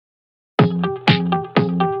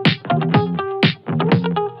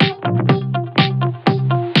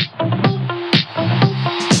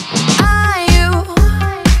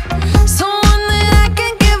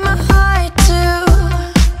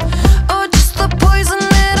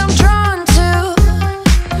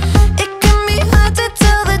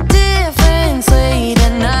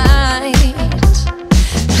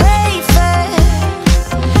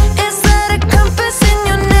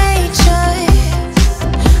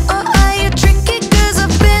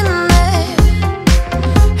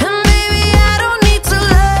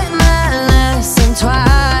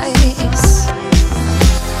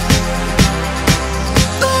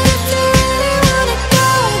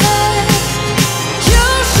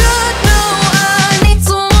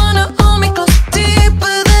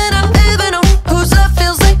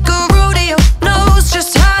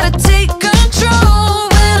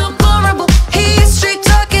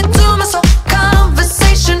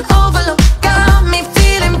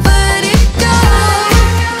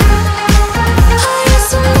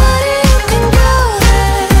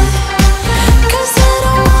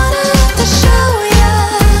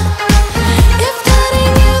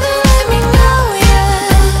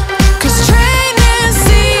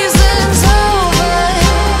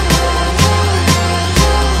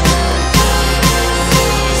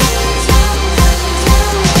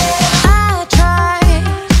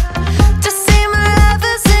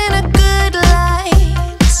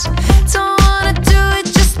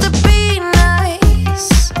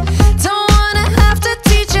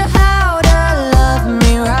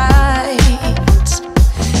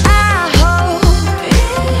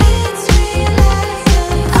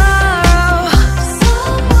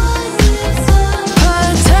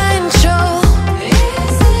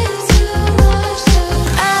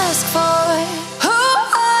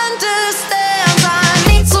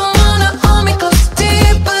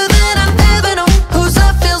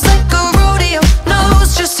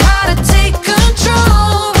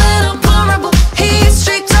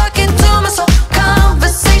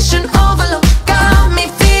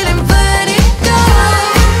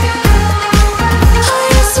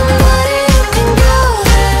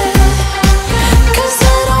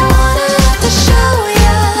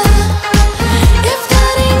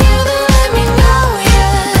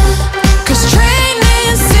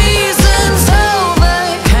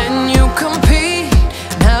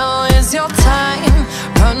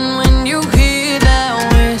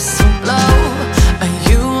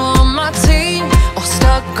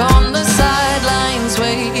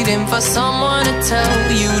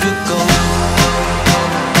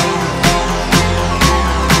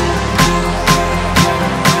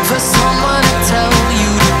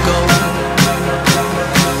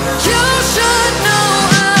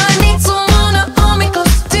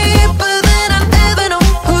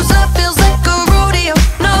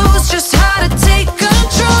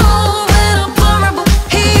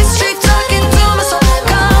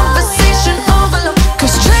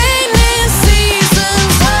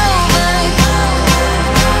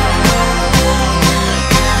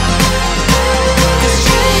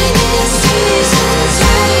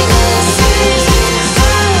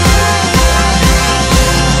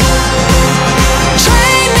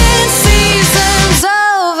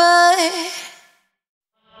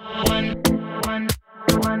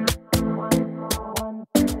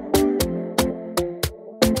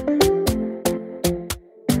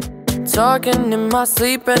talking in my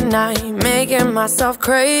sleep at night, making myself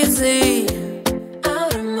crazy.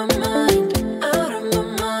 Out of my mind, out of my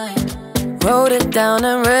mind. Wrote it down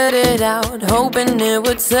and read it out, hoping it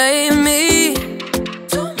would save me.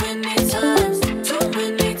 Too many times, too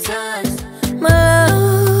many times. My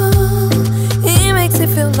love, he makes me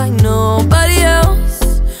feel like nobody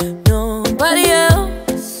else, nobody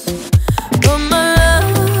else. But my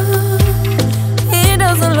love, he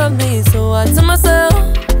doesn't love me, so I tell myself,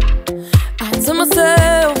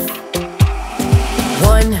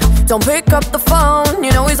 one, don't pick up the phone,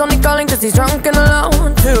 you know he's only calling cause he's drunk and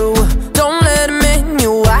alone. Two, don't let him in,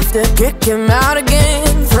 you have to kick him out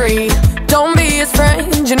again. Three, don't be his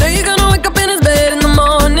friend, you know you're gonna wake up in his bed in the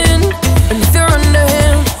morning. And if you're under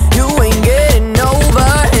him, you ain't getting over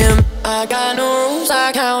him. I got no rules,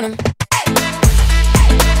 I count him.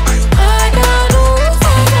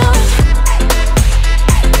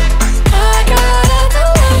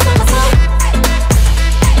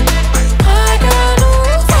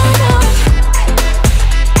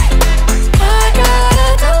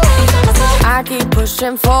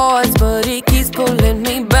 Pushing forwards, but he keeps pulling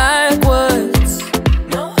me backwards.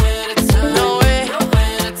 Nowhere to turn, nowhere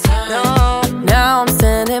to turn. No. Now I'm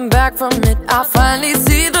standing back from it, I finally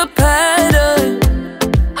see the pattern.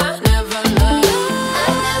 I never loved,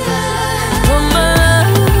 but my love,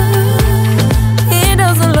 he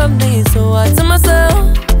doesn't love me, so I tell myself,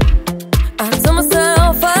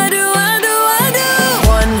 I do.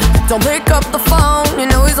 One, don't pick up the phone, you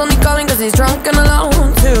know he's only calling cause he's drunk and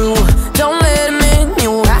alone. Two, don't let him in,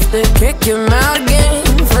 you have to kick him out again.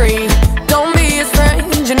 Three, don't be his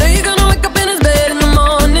friend, you know you're gonna wake up in his bed in the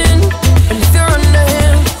morning. And if you're under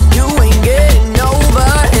him, you ain't getting over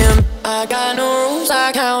him. I got no rules,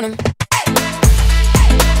 I count him.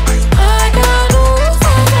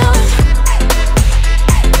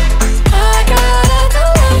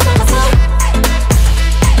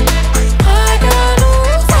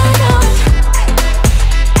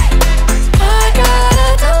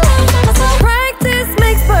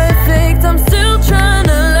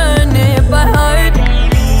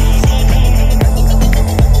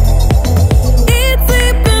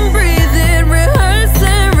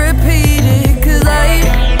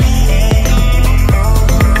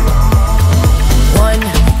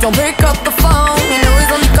 Don't pick up the phone, you know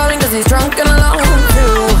he's only calling cause he's drunk and alone.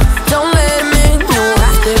 Two, don't let him in, you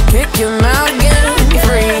have to kick him out again.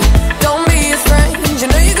 Three, don't be his friend, you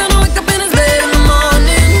know you're gonna wake up in his bed in the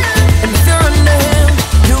morning. And if you're under him,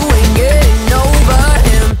 you ain't getting over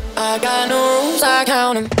him. I got no rules, I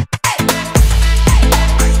count him.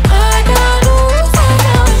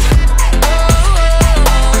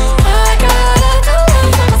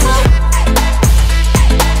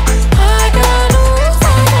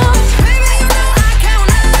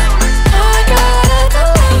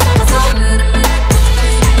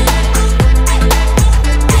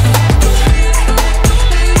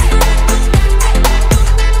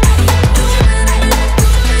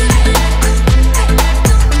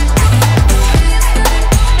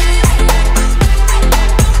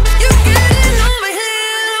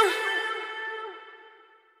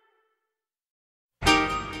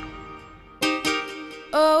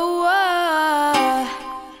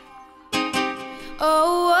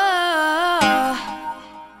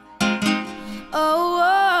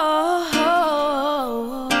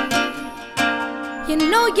 You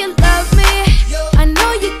know you love me, I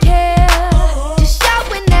know you care. Just shout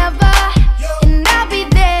whenever, and I'll be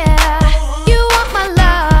there. You want my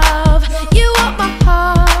love, you want my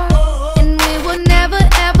heart, and we will never,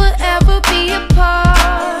 ever, ever be apart.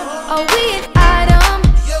 Are we an item?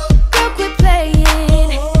 Girl, quit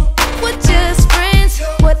playing. We're just friends,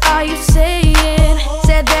 what are you saying?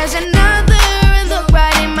 Said there's another and look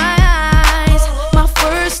right in my eyes. My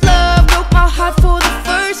first love broke my heart for the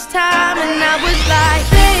first time, and I was like,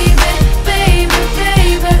 baby, baby,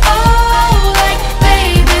 baby, oh.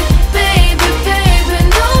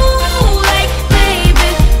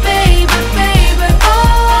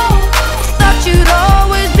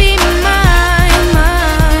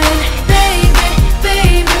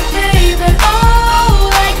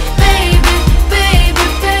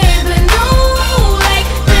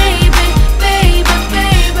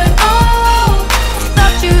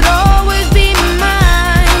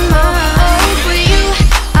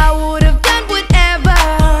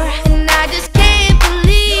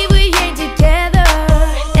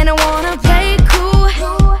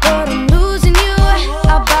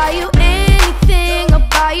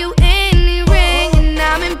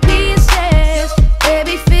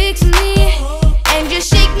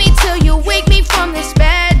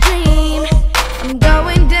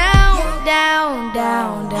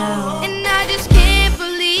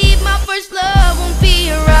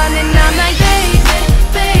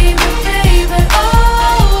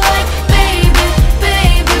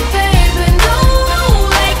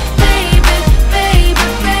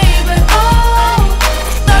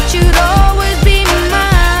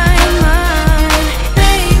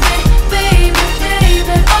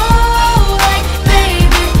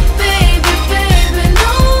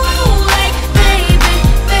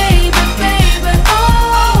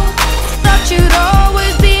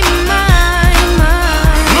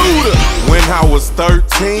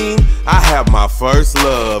 I have my first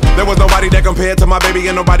love. There was nobody that compared to my baby,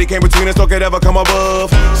 and nobody came between us or could ever come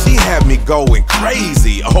above. She had me going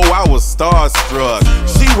crazy, oh, I was starstruck.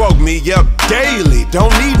 She woke me up daily,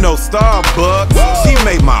 don't need no Starbucks. She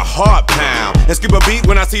made my heart pound and skip a beat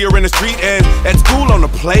when I see her in the street and at school on the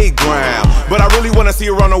playground. But I really wanna see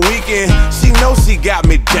her on the weekend. She knows she got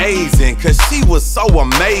me dazing, cause she was so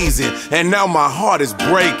amazing. And now my heart is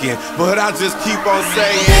breaking, but I just keep on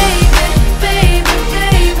saying, baby, baby,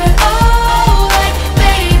 baby, oh, like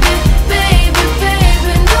baby, baby,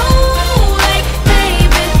 baby, no, like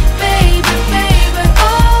baby, baby, baby,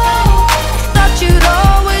 oh, thought you'd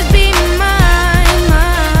always be mine,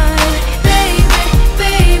 mine, baby,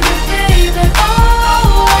 baby, baby,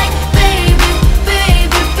 oh, like baby,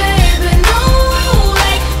 baby, baby, no,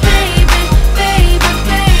 like baby, baby,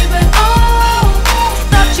 baby, oh,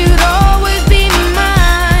 thought you'd always be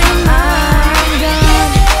mine, mine, gone.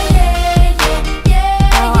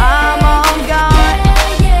 Now I'm all gone.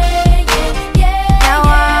 Now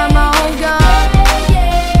I'm all gone.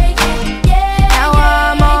 Now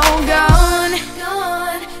I'm all gone.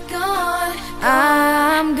 Gone, gone.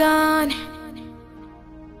 I'm gone.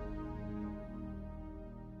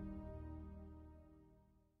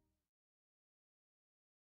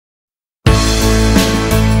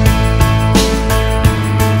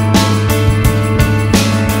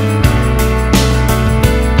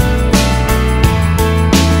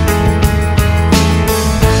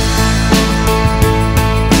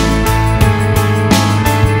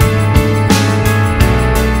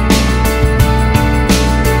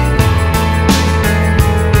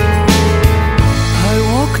 I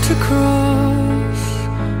walked across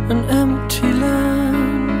an empty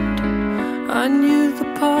land. I knew the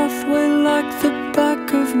pathway like the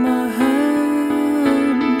back of my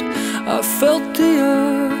hand. I felt the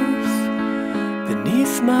earth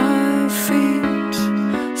beneath my feet,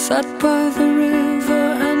 sat by the river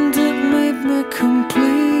and it made me complete.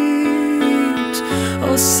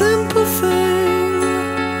 Oh, simple thing,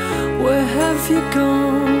 where have you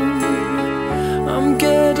gone? I'm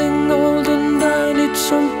getting old and I need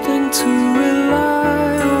something to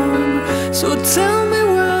rely on. So tell me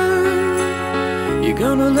when you're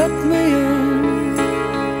gonna let me in.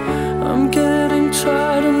 I'm getting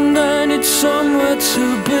tired and I need somewhere to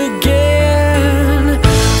begin.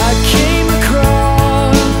 I came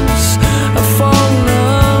across a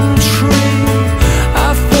fallen tree. I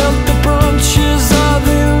felt the branches of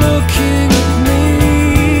it looking at me.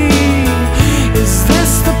 Is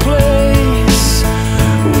this the place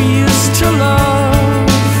we used to love?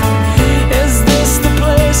 Is this the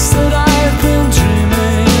place that I've been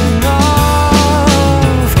dreaming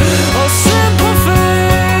of? Oh,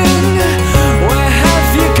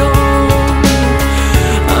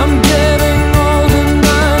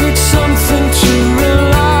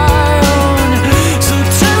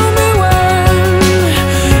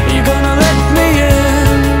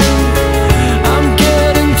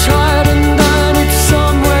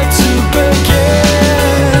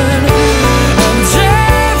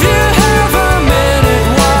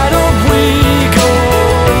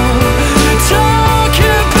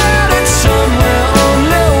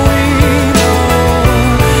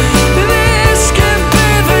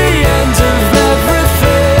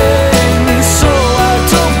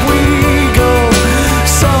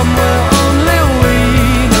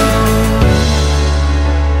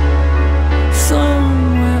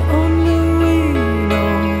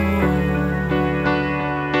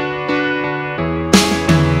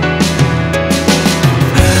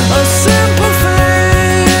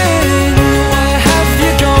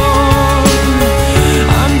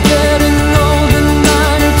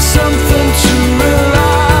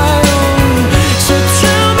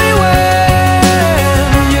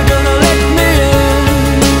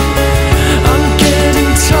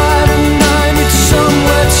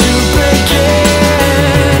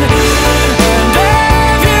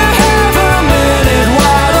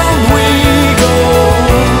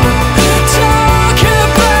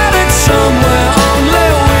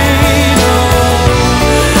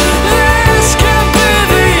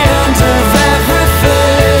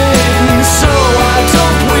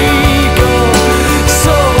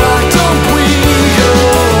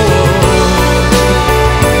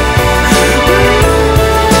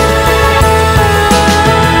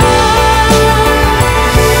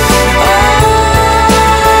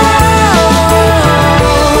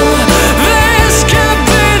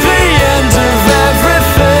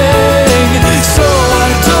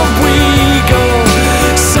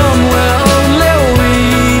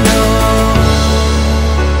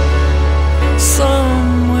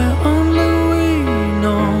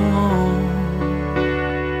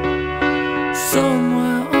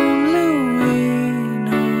 somewhere only we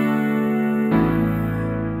know.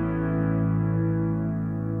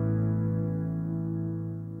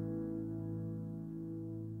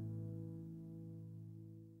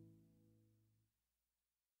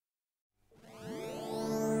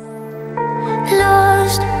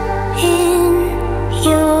 Lost in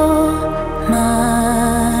your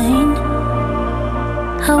mind,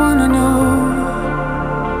 I wanna know,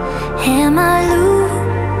 am I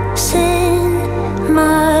losing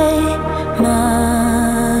my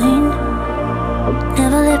mind?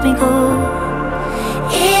 Never let me go.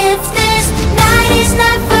 If this night is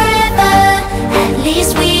not forever, at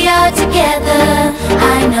least we are together.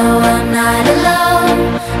 I know I'm not alone,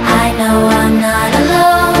 I know I'm not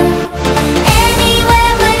alone.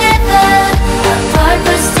 Anywhere, whenever, apart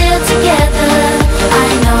but still together. I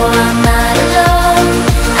know I'm not alone,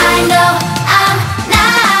 I know I'm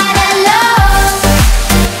not alone.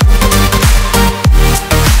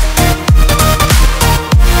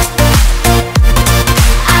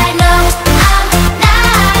 I know I'm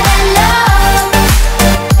not alone.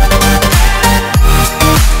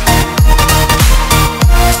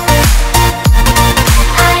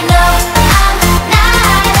 I know I'm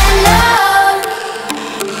not alone.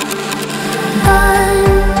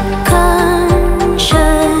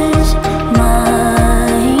 Unconscious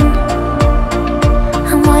mind,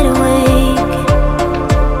 I'm wide awake.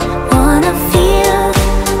 Wanna feel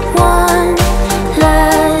one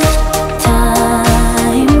last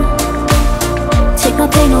time. Take my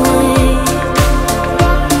pain away.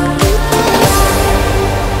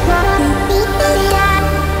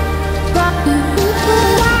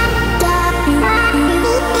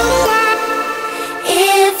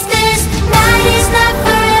 If this night is not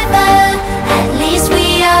forever, at least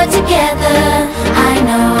we are together. I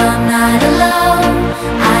know I'm not alone,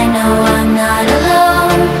 I know I'm not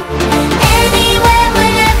alone. Anywhere,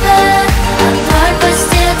 whenever, apart but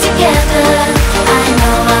still together. I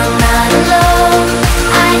know I'm not alone,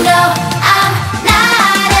 I know I'm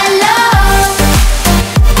not alone.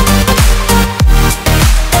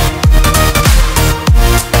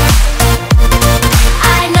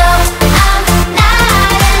 I know I'm not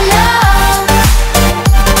alone.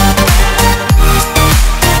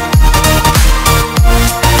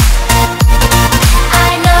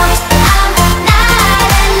 I know I'm not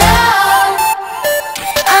alone.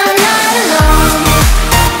 I'm not alone. I'm not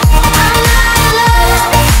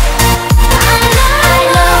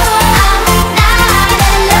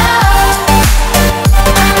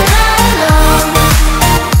alone.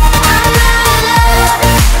 I'm not alone.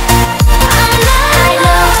 I'm not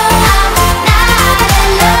alone. I'm not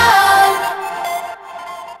alone.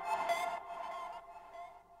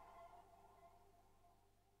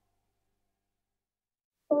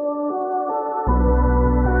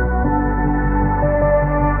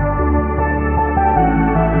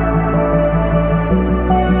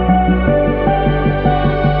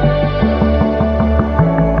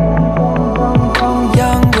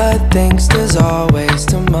 Young blood thinks there's always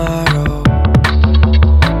tomorrow.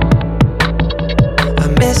 I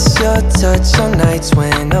miss your touch on nights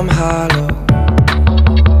when I'm hollow.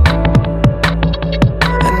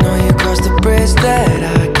 I know you crossed the bridge that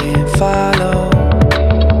I can't follow.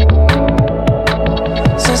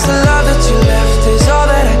 Since the love that you left is all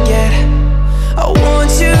that I get, I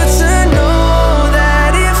want you to know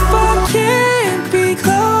that if I can't be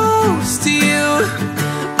close to you,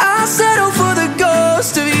 I'll settle for the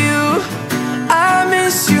ghost of you. I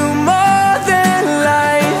miss you more than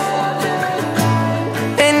life.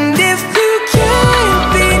 And if you can't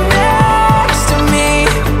be next to me,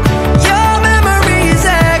 your memory is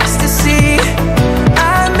ecstasy.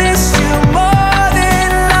 I miss you more than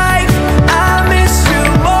life. I miss you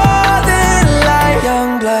more than life.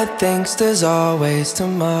 Young blood thinks there's always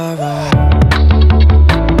tomorrow.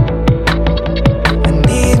 I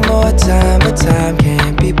need more time, but time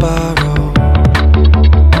can't be borrowed.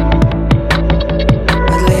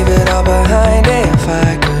 I'd leave it all behind if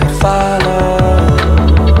I could follow.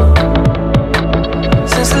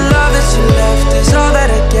 Since the love that you left is all that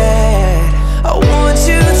I get, I want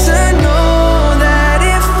you to know that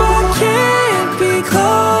if I can't be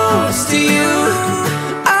close to you,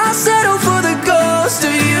 I'll settle for the ghost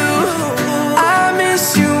of you. I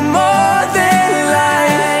miss you more than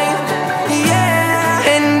life.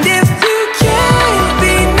 Yeah. And if you can't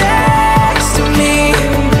be next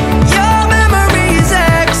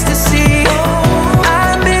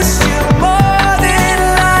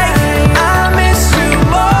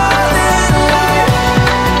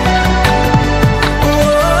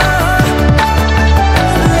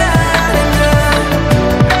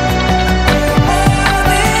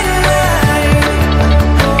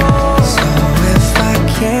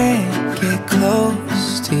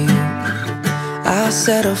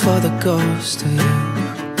settle for the ghost of you.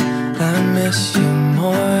 I miss you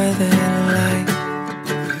more than life.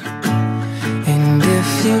 And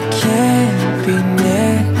if you can't be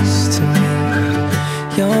next to me,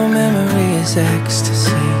 your memory is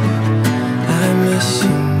ecstasy. I miss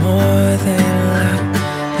you more than life.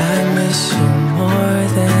 I miss you more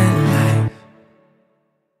than life.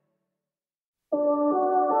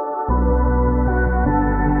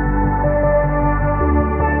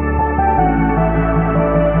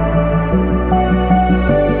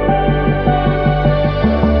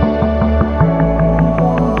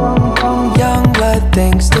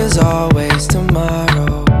 Thinks there's always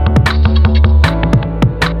tomorrow.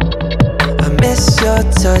 I miss your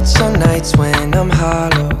touch on nights when I'm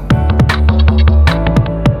hollow.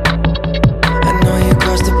 I know you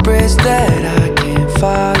crossed the bridge that I can't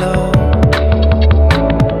follow.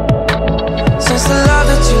 Since the love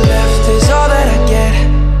that you left is all that I get,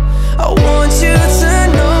 I want you to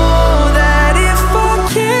know that if I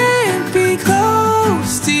can't be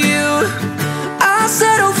close to you, I'll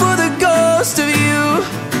settle for the ghost of you.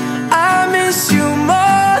 I miss you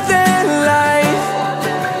more than life.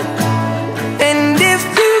 And if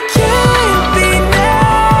you can't be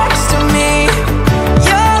next to me,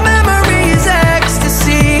 your memory is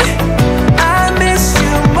ecstasy. I miss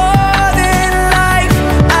you more than life.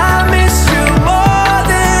 I miss you more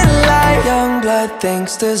than life. Young blood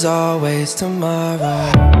thinks there's always tomorrow.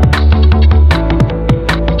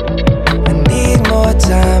 I need more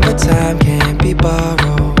time, but time can't be borrowed.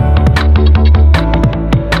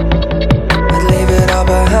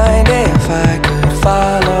 Behind it if I could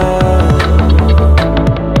follow.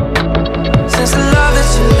 Since the love that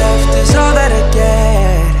you left is all that I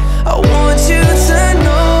get, I want you to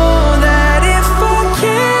know that if I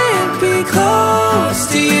can't be close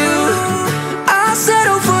to you, I'll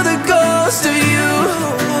settle for the ghost of you.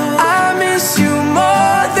 I miss you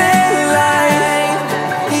more than life.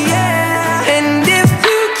 Yeah. And if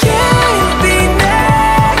you can't be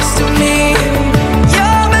next to me,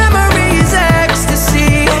 your memory is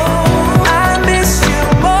ecstasy. I miss you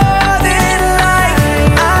more than life.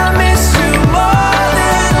 I miss you more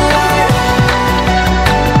than life.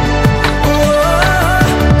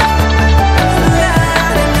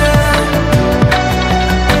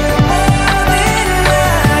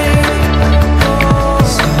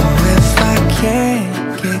 So if I can't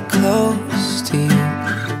get close to you,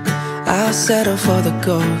 I'll settle for the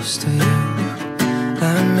ghost of you. I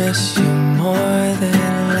miss you more than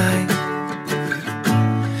life.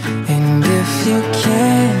 And if you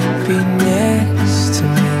can't be next to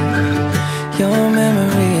me, your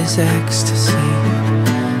memory is ecstasy.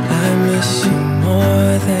 I miss you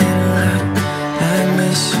more than life. I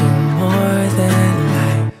miss you more than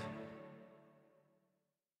life.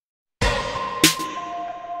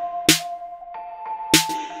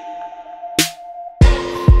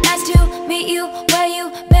 Nice to meet you, where you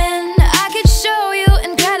been? I could show you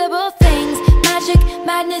incredible things. Magic,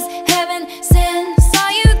 madness, heaven, sin. Saw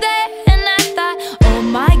you there and I thought, oh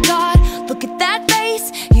my God, look at that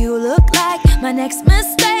face. You look like my next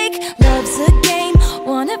mistake. Love's a game,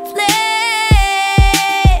 wanna play.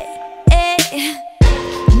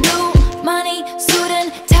 New money, suit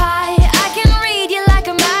and tie. I can read you like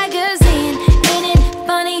a magazine. Ain't it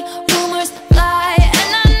funny? Rumors fly,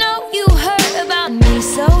 and I know you heard about me.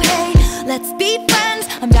 So hey, let's be friends.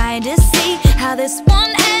 I'm dying to see how this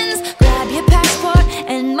one ends. Grab your passport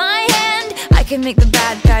and my hand. I can make the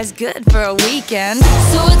bad guys good for a weekend.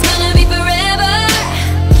 So it's gonna be forever,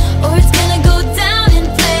 or it's gonna go down in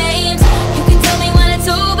flames. You can tell me when it's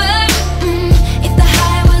over, if the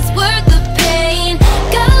high was worth the pain.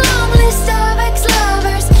 Got a long list of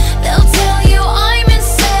ex-lovers, they'll tell you I'm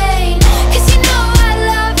insane. 'Cause you know I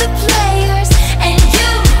love the players, and you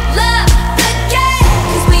love the game.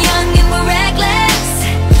 'Cause we're young and we're reckless,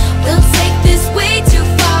 we'll take this way too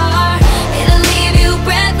far. It'll leave you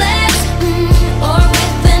breathless, or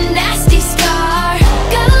with a nasty scar.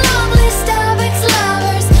 Got a long list of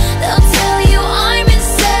ex-lovers, they'll tell you I'm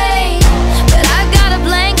insane. But I've got a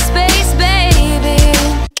blank space, baby,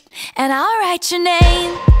 and I'll write your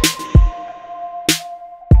name.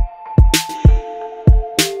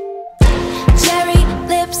 Cherry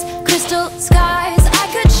lips, crystal skies. I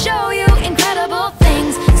could show you incredible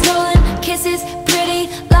things. Stolen kisses, pretty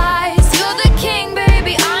lies. You're the king,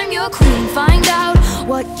 baby, I'm your queen. Find out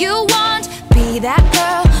what you want, be that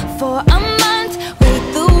girl for a month. Wait,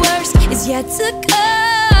 the worst is yet to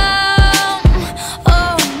come.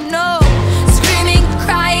 Oh no, screaming,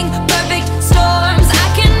 crying, perfect storms. I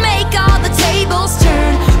can make all the tables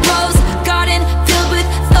turn. Rose garden filled with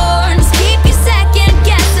thorns. Keep you second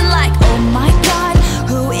guessing like, oh my God,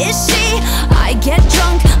 who is she? I get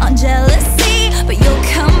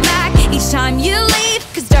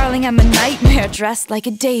dressed like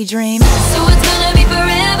a daydream. So it's gonna be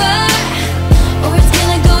forever, or it's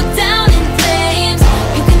gonna go down in flames.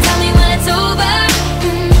 You can tell me when it's over,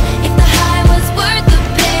 if the high was worth the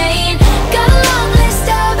pain. Got a long list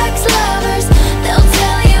of ex-lovers, they'll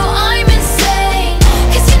tell you I'm insane.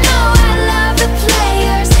 Cause you know I love the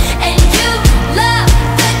players, and you love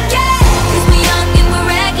the game. Cause we're young and we're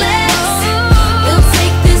reckless, we'll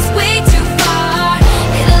take this way too far.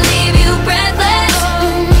 It'll leave you breathless,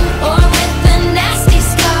 or with a nasty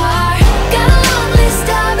scar. Got a long list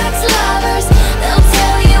of ex-lovers, they'll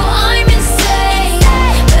tell you I'm insane.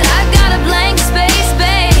 But I've got a blank space,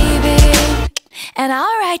 baby, And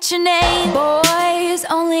I'll write your name. Boys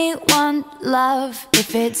only want love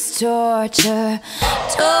if it's torture.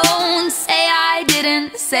 Don't say I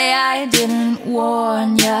didn't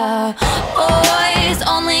warn ya. Boys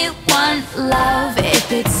only want love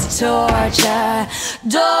if it's torture.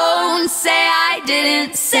 Don't say I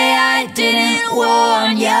didn't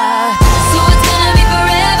warn ya. so it's gonna be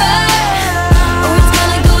forever, or it's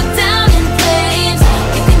gonna go down in flames.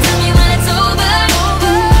 You can tell me when it's over,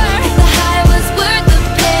 if the high was worth the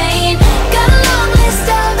pain. Got a long list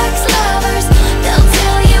of ex-lovers, they'll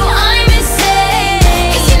tell you I'm insane.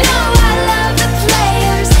 Cause you know I love the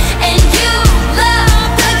players, and you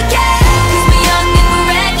love the game. Cause we're young and we're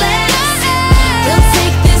reckless, they'll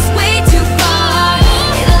take this way too far.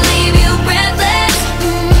 It'll leave you breathless,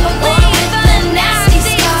 or with a nasty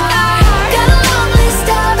scar. Got a long list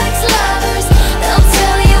of ex-lovers, they'll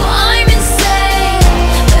tell you I'm insane.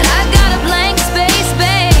 But I've got a blank space,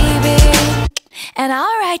 baby, And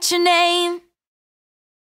I'll write your name.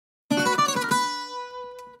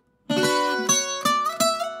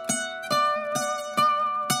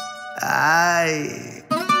 Ay.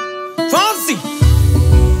 Fonsi,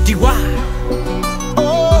 Chihuahua.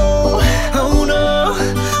 Oh, oh no,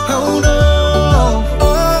 oh no.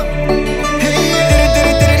 Oh,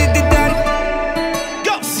 hey.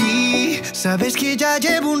 Go. Sí, sabes que ya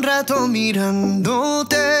llevo un rato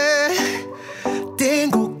mirándote.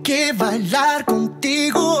 Tengo que bailar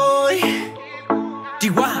contigo hoy.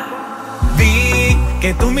 Chihuahua. Vi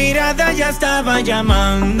que tu mirada ya estaba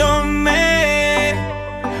llamándome.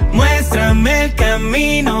 Muéstrame el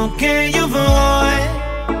camino que yo voy.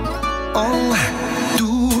 Oh,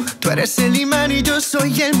 tú eres el imán y yo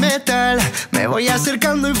soy el metal. Me voy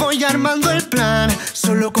acercando y voy armando el plan.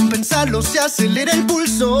 Solo con pensarlo se acelera el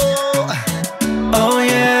pulso. Oh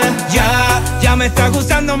yeah, ya me está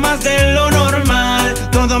gustando más de lo normal.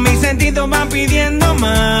 Todos mis sentidos van pidiendo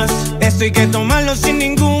más. Esto hay que tomarlo sin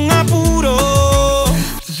ningún apuro.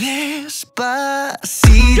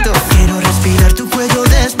 Despacito, quiero respirar tu cuello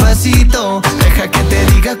despacito. Deja que te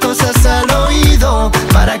diga cosas al oído,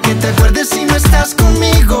 para que te acuerdes si no estás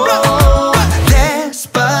conmigo.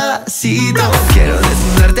 Despacito, quiero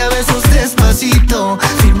desnudarte a besos despacito.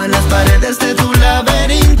 Firma las paredes de tu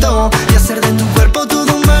laberinto y hacer de tu cuerpo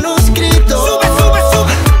todo un manuscrito. Sube, sube,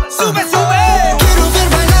 sube, sube, sube. Quiero ver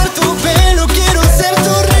bailar tu pelo, quiero ser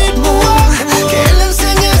tu ritmo. Que le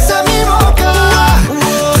enseñes a mi boca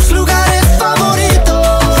tus lugares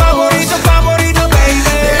favoritos. Favorito, favorito, baby.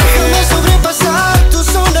 Déjame sobrepasar tus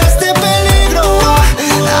zonas de peligro,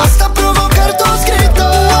 hasta provocar tus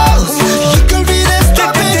gritos y que olvides tu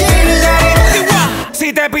apellido.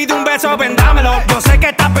 Si te pido un beso, ven dámelo. Yo sé que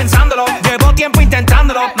estás pensándolo, llevo tiempo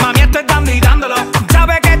intentándolo. Mami, estoy dando y dándolo.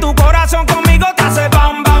 Sabes que tu corazón conmigo te hace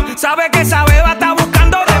bam bam. Sabes que esa beba está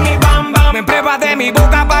buscando de mi bam bam. Me pruebas de mi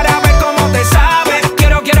boca para ver cómo te sabe.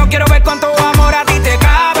 Quiero ver cuánto amor a ti te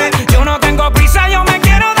cabe. Yo no tengo prisa, yo me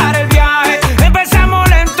quiero dar el viaje. Empezamos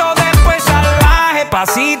lento, después salvaje.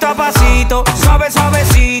 Pasito a pasito, suave,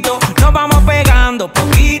 suavecito. Nos vamos pegando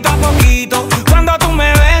poquito a poquito. Cuando tú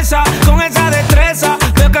me besas con esa destreza,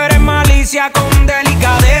 veo que eres malicia con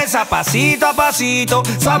delicadeza. Pasito a pasito,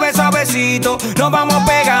 suave, suavecito. Nos vamos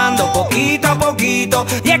pegando poquito a poquito.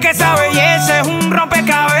 Y es que esa belleza es un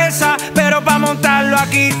rompecabezas, pero para montarlo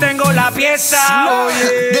aquí tengo la pieza.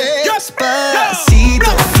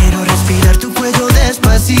 Despacito, quiero respirar tu cuello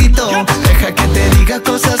despacito. Deja que te diga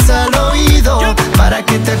cosas al oído, para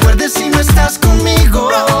que te acuerdes si no estás conmigo.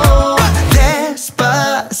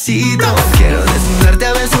 Despacito, quiero desnudarte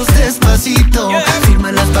a besos despacito.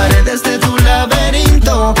 Firma las paredes de tu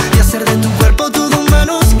laberinto y hacer de tu cuerpo todo un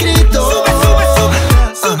manuscrito. Sube, sube, sube,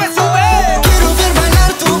 sube, sube. Quiero ver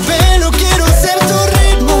bailar tu pelo, quiero ser tu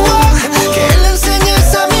ritmo. Que le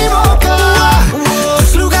enseñes a mi boca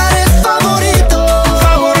tus lugares favoritos.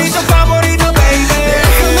 Favorito, favorito, baby.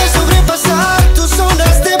 Déjame sobrepasar tus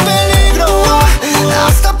zonas de peligro,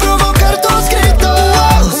 hasta provocar tus gritos.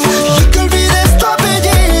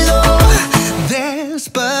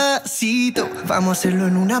 Vamos a hacerlo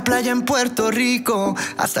en una playa en Puerto Rico,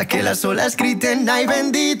 hasta que las olas griten ay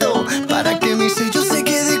bendito, para que mi sello se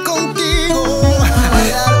quede contigo.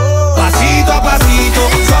 Pasito a pasito,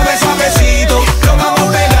 suave suavecito, lo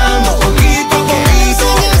vamos pegando poquito a poquito.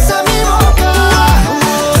 Enseñas a mi boca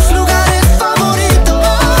tus lugares favoritos.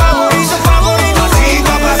 Favorito, favorito.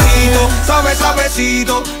 Pasito a pasito, suave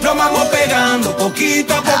suavecito, lo vamos pegando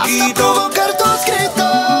poquito a poquito. Hasta provocar tus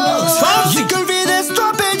gritos y que olvides tu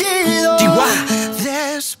apellido.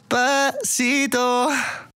 Despacito.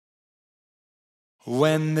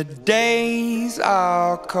 When the days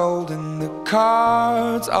are cold and the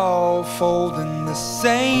cards all fold and the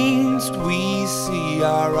saints we see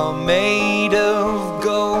are all made of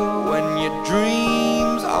gold, when your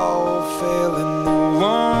dreams all fail and the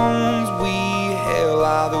ones we hail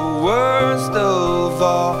are the worst of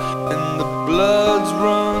all and the bloods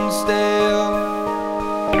run stale,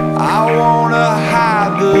 I wanna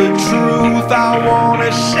hide the truth, I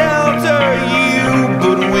wanna shelter you,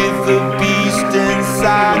 but with the beast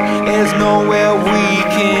inside, there's nowhere we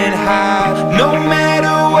can hide. No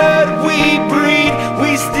matter what we breed,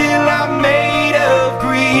 we still are made of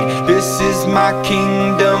greed. This is my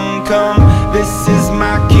kingdom come, this is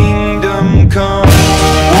my kingdom come.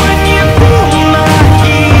 When you feel my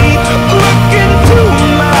heat, look into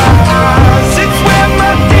my eyes, it's where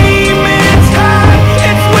my demons hide,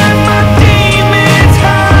 it's where my demons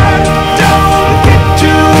hide. Don't get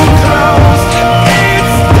too close,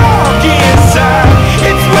 it's dark inside,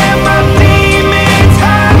 it's where my demons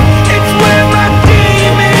hide, it's where my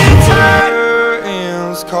demons hide.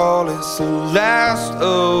 Curtains call, it's the last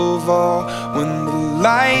of all. When the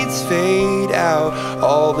lights fade out,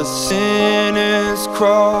 all the sinners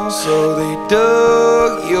crawl. So they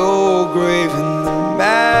dug your grave and the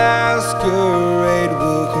masquerade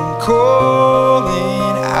will come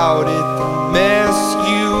calling out at the mess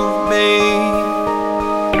you've made.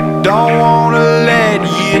 Don't wanna let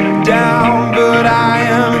you down, but I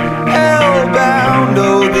am hellbound.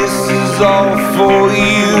 Oh, this is all for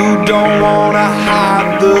you. Don't wanna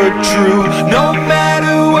hide the truth. No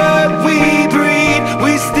matter what we breed,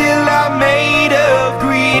 we still are made of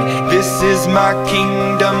greed. This is my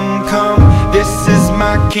kingdom come, this is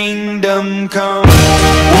my kingdom come.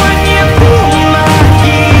 When you feel my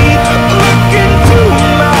heat, look into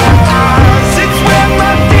my eyes, it's where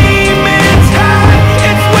my demons hide,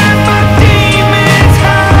 it's where my demons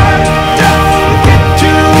hide. Don't get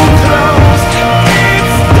too close,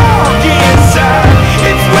 it's dark inside,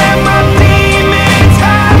 it's where my demons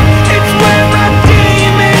hide, it's where my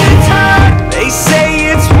demons hide. They say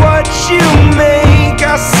it's what you make, I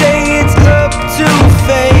say it's up to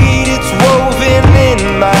fate. It's woven in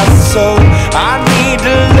my soul, I need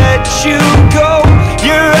to let you go.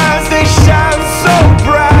 Your eyes, they shine so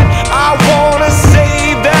bright, I wanna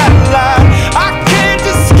save that light. I can't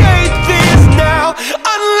escape this now,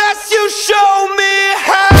 unless you show me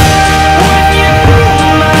how. When you feel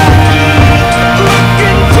my heat, look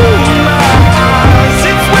into my eyes,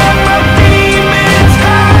 it's where my demons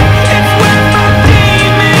hide, it's where my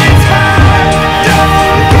demons hide.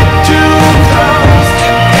 Don't get too close,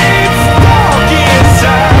 it's dark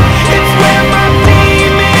inside, it's where my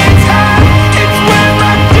demons hide, it's where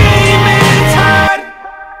my demons hide.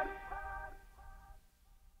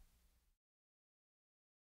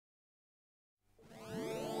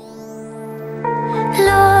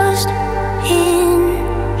 Lost in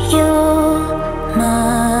your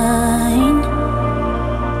mind,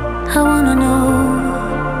 I wanna know,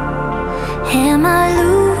 am I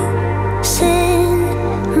losing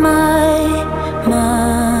my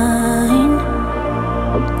mind?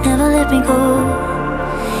 Never let me go.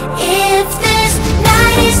 If this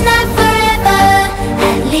night is not forever,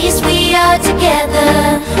 at least we are together.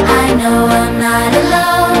 I know I'm not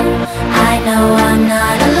alone, I know I'm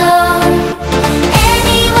not alone.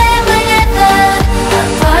 Anywhere, whenever,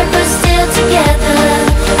 apart but still together.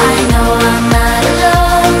 I know I'm not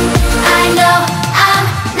alone, I know I'm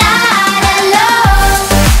not alone.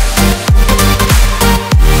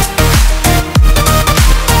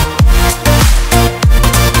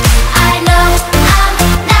 I know I'm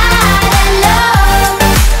not alone.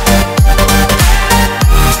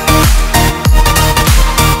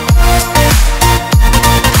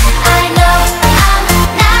 I know I'm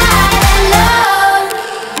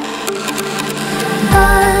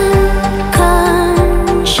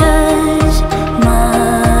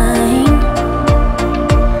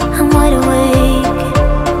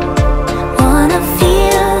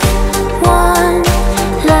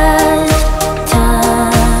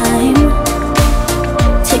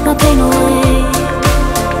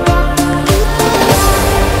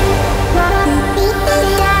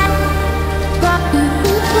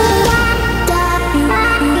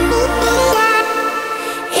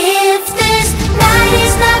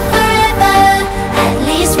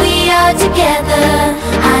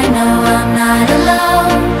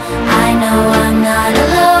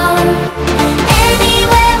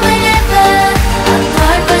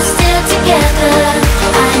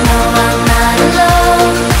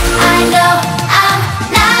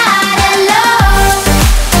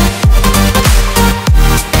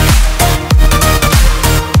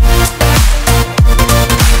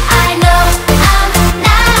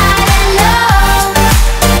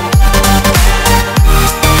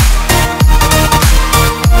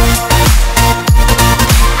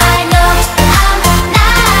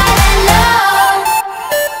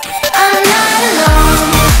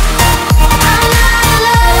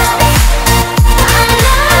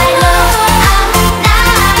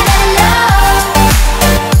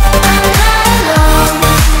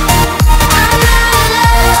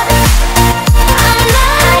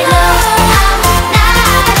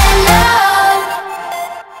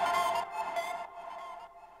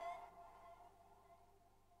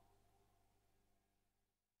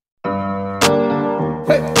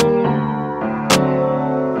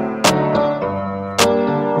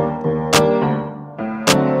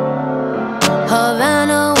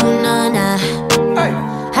Havana, ooh, na, na. Hey.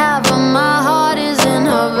 Half of my heart is in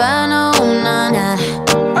Havana, ooh, na, na.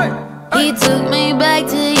 He took me back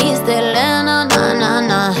to East Atlanta, na, na,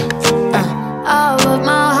 na. All of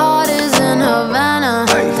my heart is in Havana.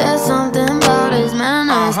 There's something about his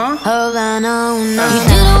manners. Havana, ooh, na, na. He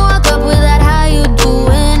didn't walk up with that, how you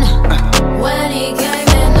doing? When he came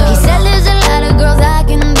in the He said there's a lot of girls I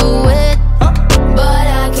can do it, but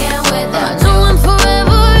I can't with them. Doing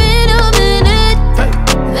forever in a minute.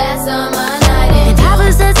 That's on my night. And Papa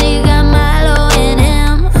says he got Milo in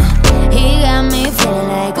him. He got me feeling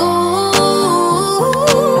like ooh.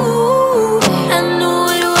 I knew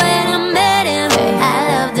it when I met him. I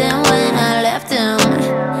loved him when I left him.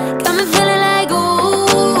 Got me feeling like ooh.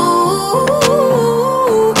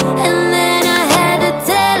 And then I had to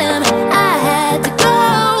tell him I had to go.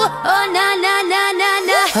 Oh na na na na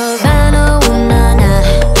na. Havana, ooh na na.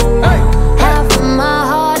 Half of my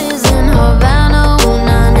heart is in Havana, ooh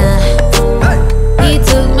na na. He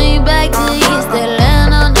took me back to East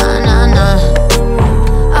Atlanta, na na na.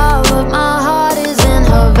 All of my heart is in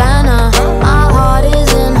Havana. My heart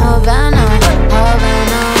is in Havana,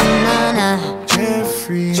 Havana, na na.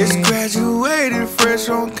 Jeffrey just graduated fresh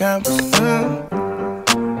on campus.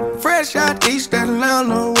 Fresh out East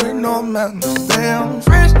Atlanta with no mountains. Damn,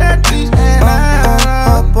 fresh out East Atlanta.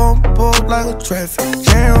 Up on board like a traffic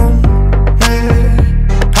jam.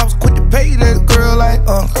 Yeah. I was quick to pay that girl like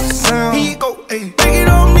Uncle Sam. Here you go, ayy, take it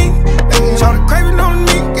on me. Ayy, shout the craving on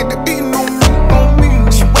me, get the beating on me, on me.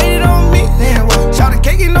 She waited on me, yeah, well, shout the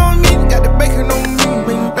caking on me, got the bacon on me.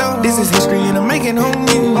 This is history in the making, on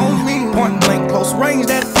me, on me. Point blank, close range,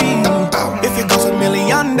 that feed. If it goes a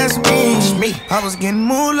million, that's me. I was getting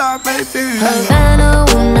moolah, baby. Havana,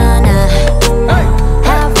 ooh na na.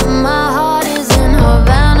 Half of my heart is in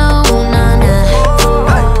Havana, ooh na na.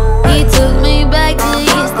 He took me back to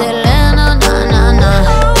East Atlanta, na na na.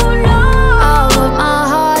 All of my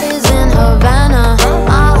heart is in Havana.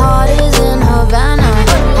 My heart is in Havana,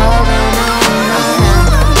 Havana, ooh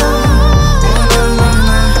na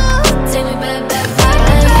na. Take me back, back, back.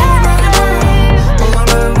 Take me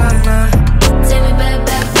back, back, back. Take me back, back, back. Take me back,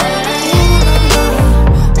 back, back.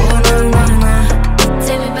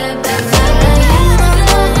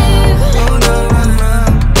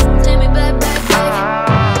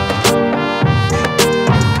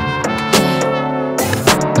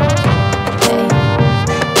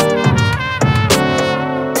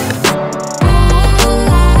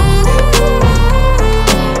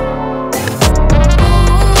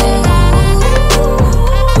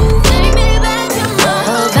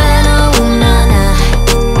 Havana, ooh na na.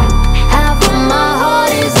 Half of my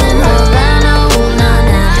heart is in Havana, ooh na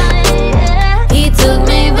na. He took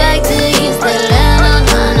me back to East Atlanta,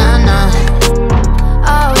 na na na.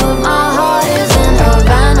 All of my heart is in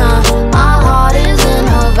Havana. My heart is in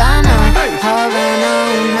Havana, Havana,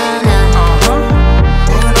 ooh na na.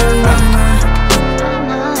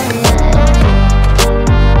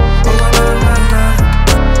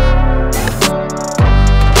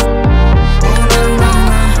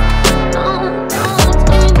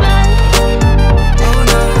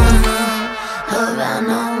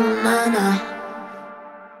 Havana, ooh na na.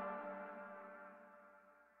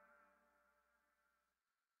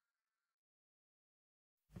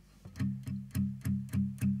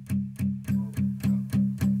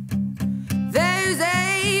 There's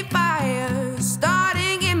a fire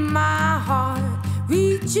starting in my heart,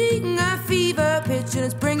 reaching a fever pitch and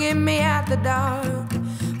it's bringing me out the dark.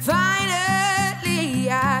 Finally,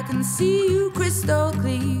 I can see you crystal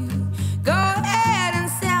clear. Go ahead and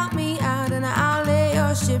sell me out and I'll lay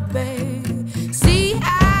your ship bare. See,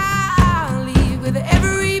 I'll leave with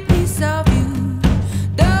every piece of you.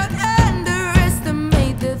 Don't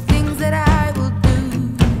underestimate the things that I will do.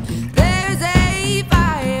 There's a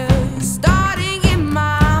fire starting in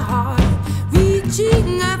my heart,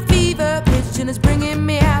 reaching a fever pitch and it's bringing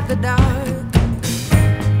me out the dark.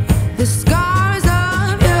 The scars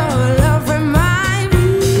of your love remind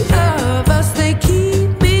me of us. They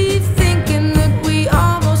keep me thinking that we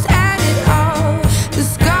almost had it all. The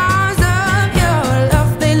scars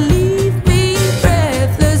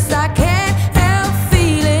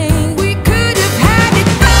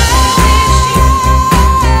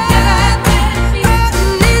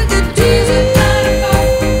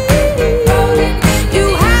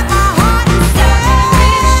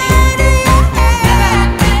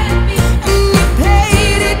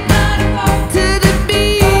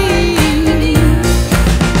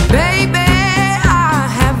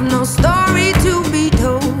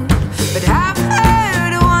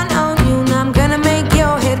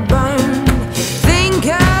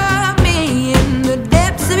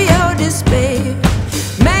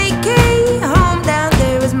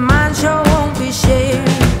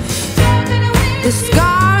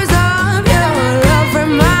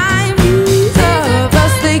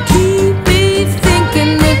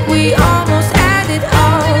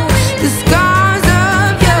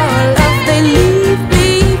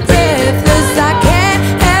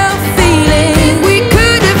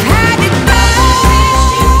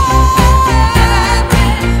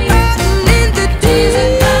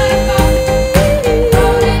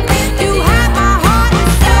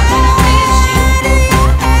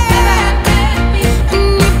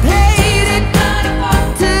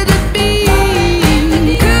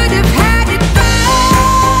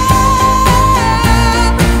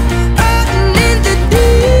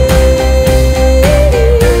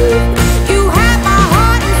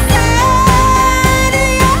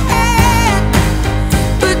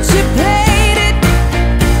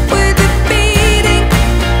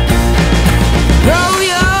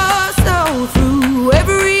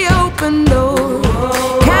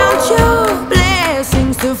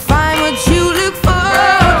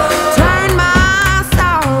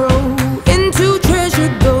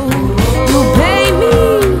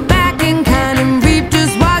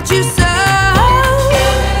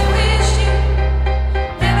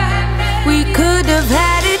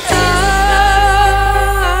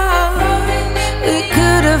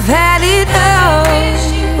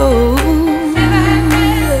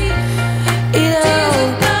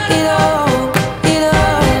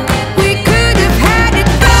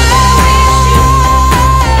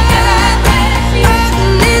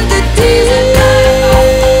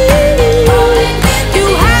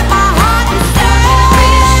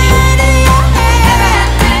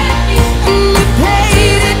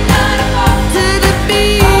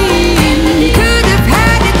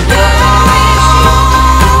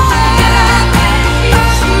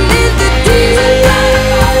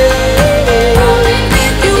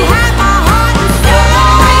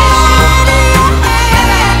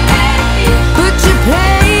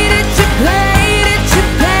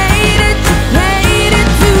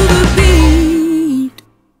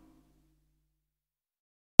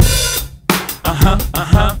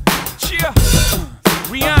Cheer.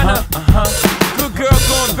 Rihanna. Good girl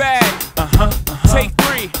going bad. Take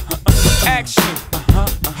 3. Action.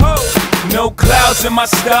 Ho. No clouds in my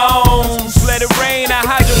stones. Let it rain. I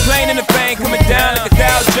hydroplane in the bank. Coming down like a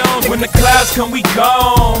Dow Jones. When the clouds come, we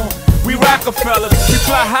gone. We Rockefellers, we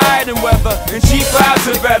fly higher than weather, and G5s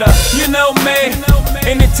are better. You know me,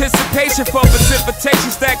 in anticipation for precipitation,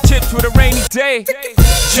 stack chips with a rainy day.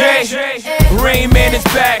 Jay, Rain Man is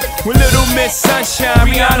back with Little Miss Sunshine.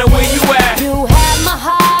 Rihanna, where you at? You have my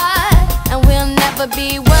heart, and we'll never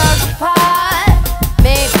be worlds apart.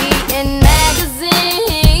 Maybe in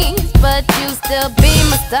magazines, but you still be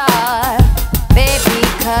my star. Baby,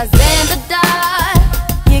 'cause in the dark,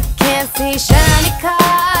 you can't see shiny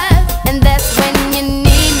cars. And that's when you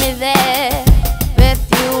need me there. With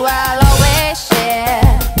you I'll always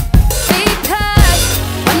share. Because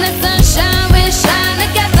when the sunshine we shine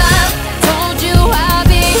together. Told you I'll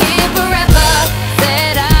be here forever.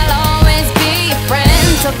 Said I'll always be your friend.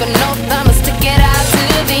 Took an oath I must stick it out to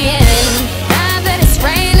the end. Now that it's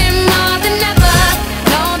raining more than ever,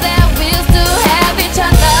 know that we'll still have each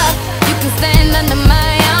other. You can stand under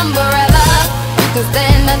my umbrella. You can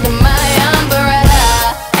stand under my umbrella.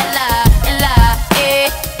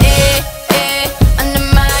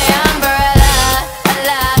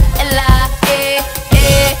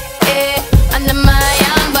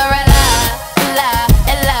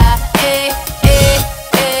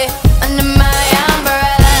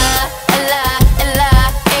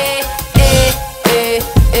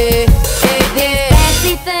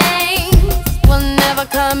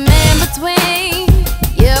 Come in between.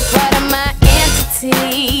 You're part of my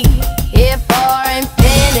entity, here for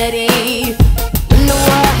infinity. When the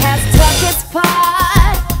world has took its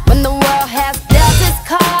part, when the world has dealt its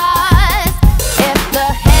cards, if the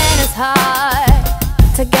hand is hard,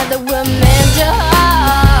 together we'll mend your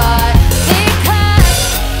heart. Because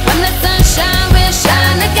when the sunshine will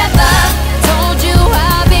shine together. Told you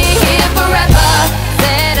I'll be here forever.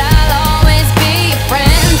 Said I'll always be your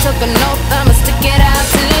friend. Took an oath I must stick it out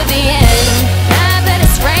to the end. Now that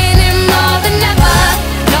it's raining more than ever,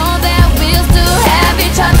 know that we'll still have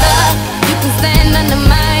each other. You can stand under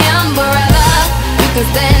my umbrella. You can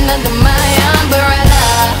stand under my umbrella.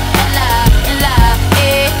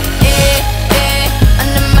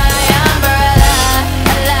 Under my umbrella.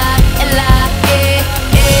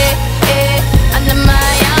 Under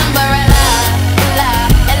my umbrella.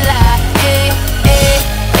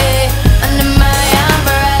 Under my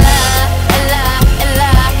umbrella.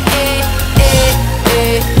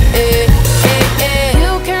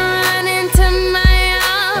 You can run into my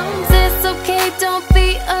arms. It's okay, don't be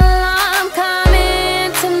alarmed. Come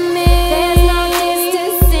into me. There's no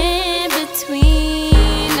distance in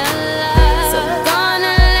between us. So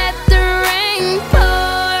gonna let the rain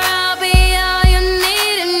pour. I'll be all you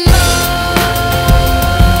need and more.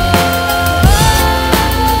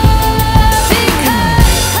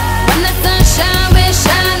 Because when the sunshine will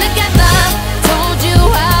shine together. Told you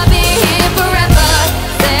I'll be here forever.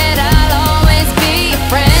 Said I'll always be your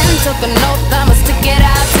friend. Took an oath I must stick it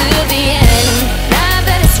out to the end. Now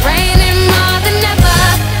that it's raining more than ever,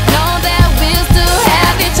 know that we'll still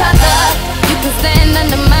have each other. You can stand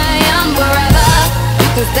under my umbrella. You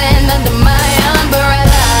can stand under my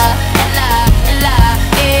umbrella.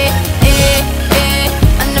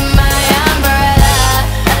 Under my umbrella.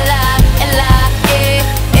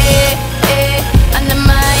 Under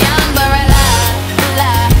my umbrella.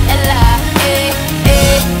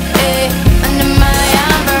 Under my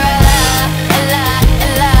umbrella.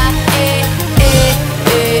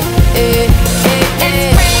 It's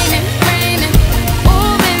raining, raining. Oh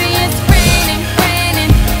baby, it's raining,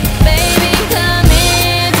 raining. Baby, come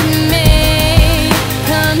into me.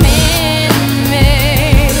 Come into me.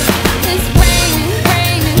 It's raining,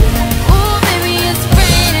 raining. Oh baby, it's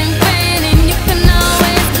raining, raining. You can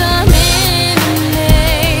always come into me.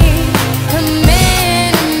 Come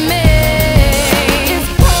into me. It's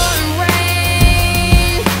pouring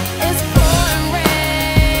rain. It's pouring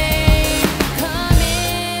rain. Come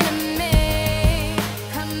into me.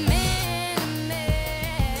 Come into me.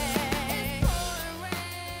 It's pouring rain.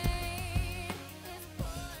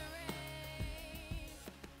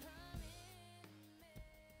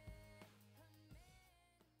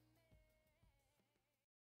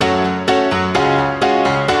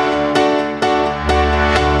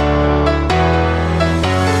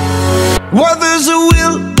 Well, there's a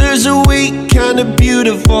will, there's a way, kinda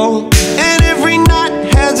beautiful. And every night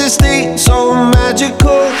has a state so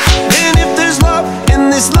magical. And if there's love in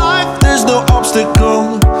this life, there's no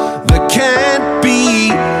obstacle that can't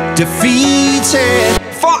be defeated.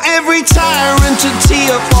 For every tyrant to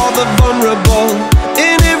tear for the vulnerable,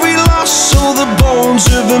 in every loss all the bones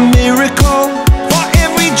of a miracle. For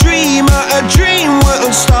every dreamer a dream we're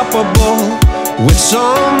unstoppable, with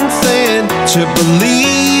something to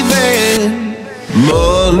believe in.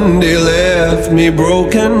 Monday left me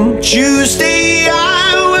broken, Tuesday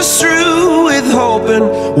I was through with hoping,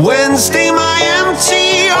 Wednesday my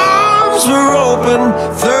empty arms were open,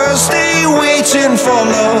 Thursday waiting for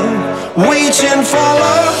love, waiting for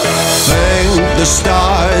love. Thank the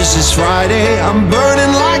stars it's Friday, I'm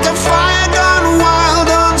burning like a fire gone wild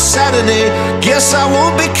on Saturday. Guess I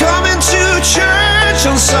won't be coming to church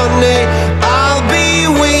on Sunday. I'll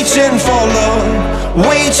be waiting for love,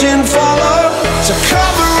 waiting for love to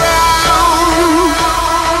come around.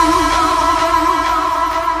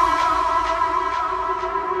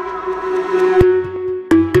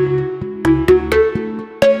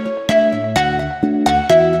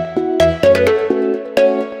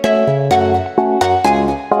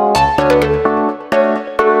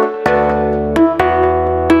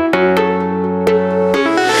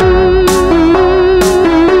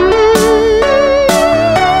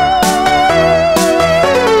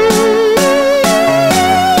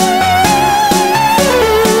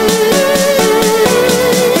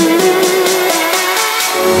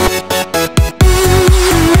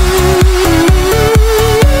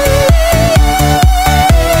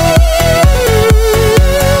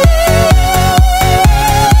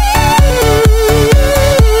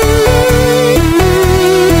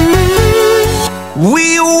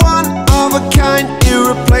 We are one of a kind,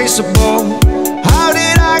 irreplaceable. How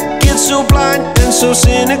did I get so blind and so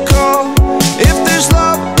cynical? If there's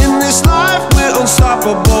love in this life, we're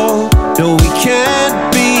unstoppable. No, we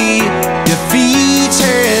can't be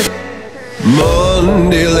defeated.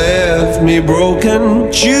 Monday left me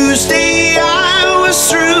broken, Tuesday I was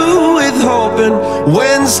through with hoping,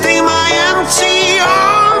 Wednesday my empty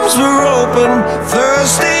arms were open,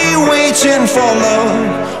 Thursday waiting for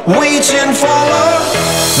love, waiting for love.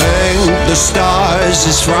 Thank the stars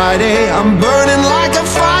it's Friday, I'm burning like a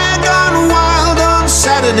fire gone wild on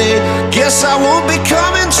Saturday. Guess I won't be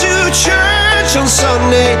coming to church on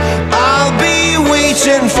Sunday. I'll be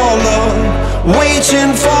waiting for love,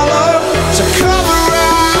 waiting for love to come around.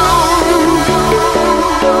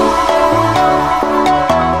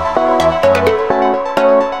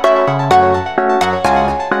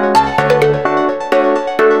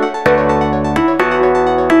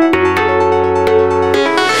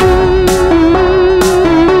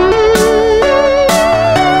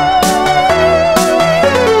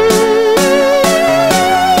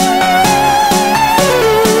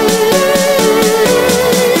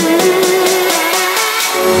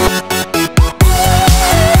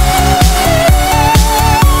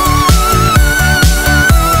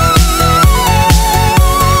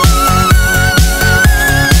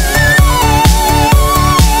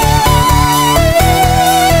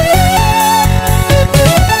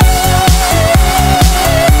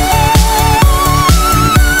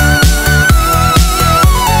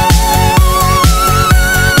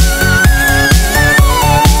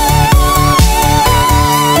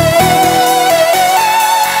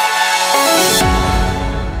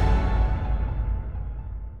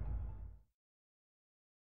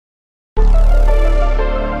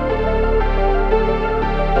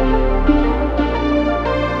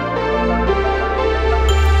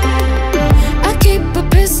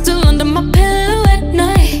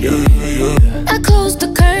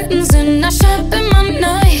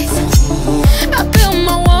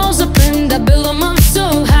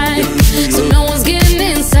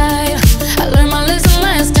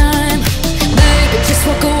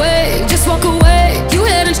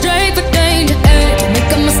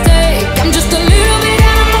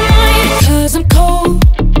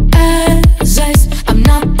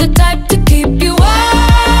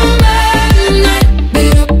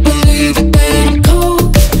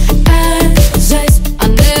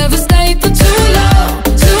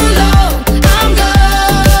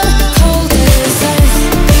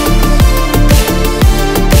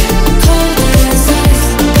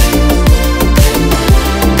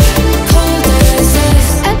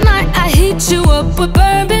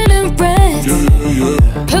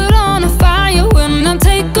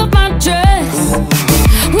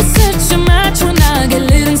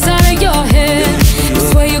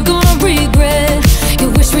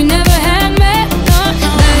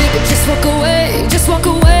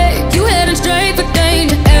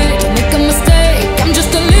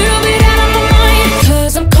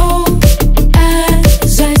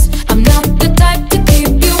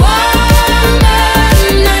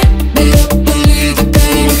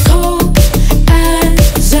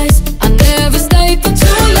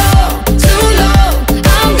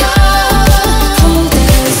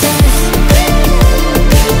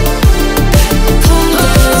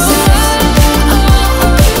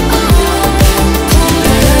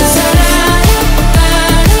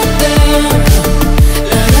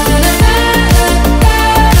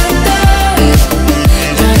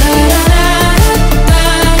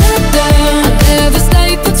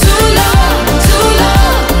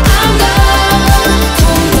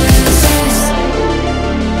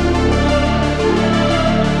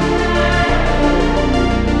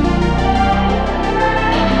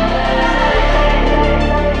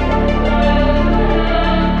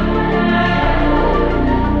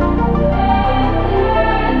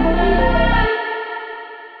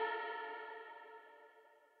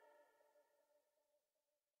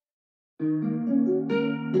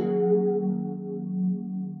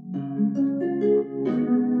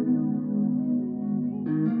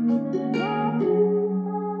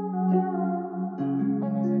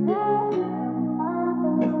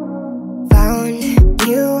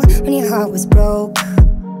 was broke.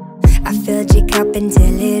 I filled your cup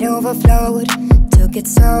until it overflowed. Took it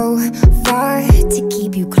so far to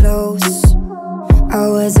keep you close. I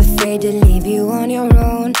was afraid to leave you on your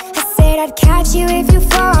own. I said I'd catch you if you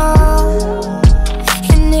fall,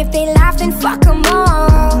 and if they laugh then fuck them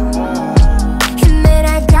all. And then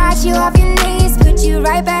I got you off your knees, put you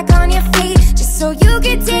right back on your feet, just so you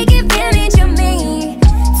could take advantage of me.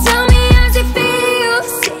 Tell me how's it feel,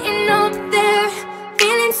 sitting up there,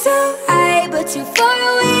 feeling so high, but too far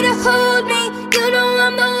away to hold me. You know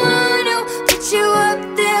I'm the one who put you up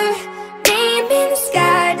there, name in the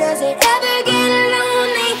sky. Does it ever get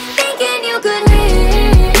lonely, thinking you could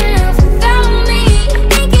live without me,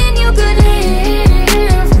 thinking you could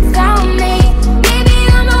live without me? Maybe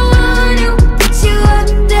I'm the one who put you up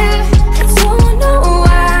there, I don't know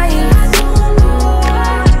why,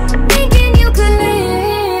 thinking you could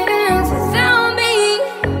live without me,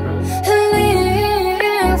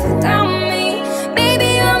 live without me. Maybe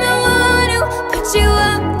I'm the one who put you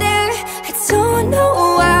up there, I don't know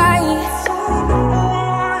why.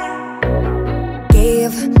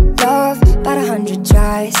 Gave love about 100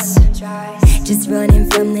 tries, just running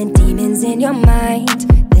from the demons in your mind.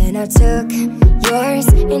 Then I took yours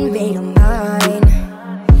and made them mine.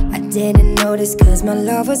 I didn't notice cause my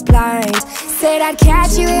love was blind. Said I'd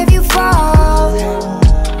catch you if you fall,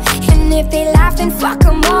 and if they laugh then fuck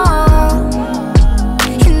them all.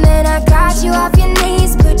 And then I got you off your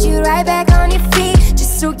knees, put you right back on your feet,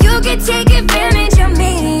 just so you could take advantage of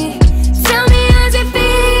me. Tell me how's it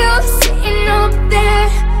feel, sitting up there,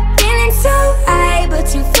 feeling so high, but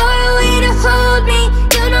too far away to hold me.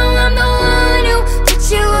 You know I'm the one who put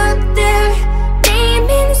you up there, name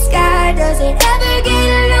in the sky. Does it ever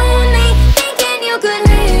get lonely, thinking you could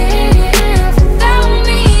live without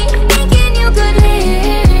me, thinking you could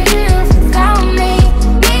live without me?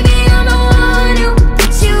 Maybe I'm the one who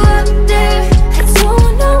put you up there, I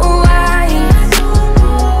don't know why,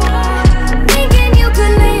 thinking you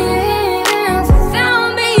could live without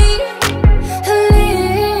me,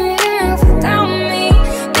 live without me.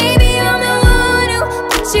 Maybe I'm the one who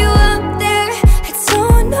put you up there, I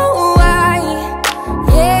don't know why.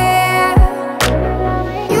 Yeah,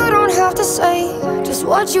 you don't have to say just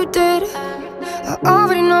what you did, I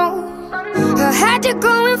already know. I had to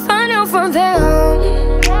go and find out from them.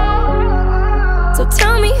 So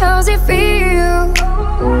tell me how's it feel,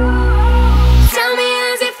 tell me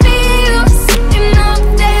how's it feel, sitting up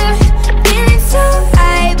there, feeling so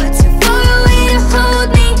high, but too far away to hold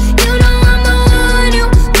me. You know I'm the one who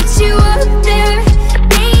put you up there,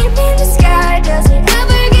 name in the sky. Does it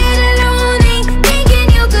ever get lonely, thinking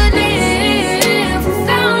you could live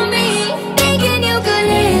without me, thinking you could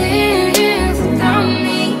live without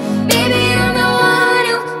me? Maybe I'm the one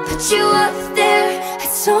who put you up there, I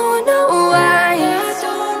don't know why, I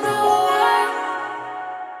don't know why.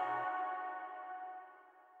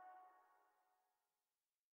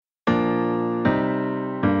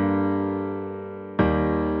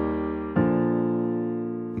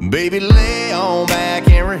 Baby, lay on back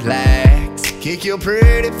and relax. Kick your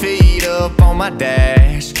pretty feet up on my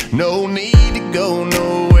dash. No need to go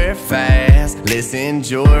nowhere fast. Let's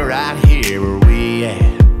enjoy right here where we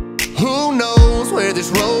at. Who knows where this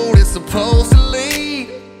road is supposed to lead?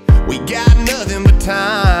 We got nothing but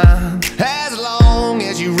time. As long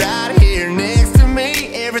as you right here next to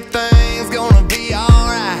me, everything's gonna be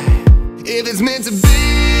alright. If it's meant to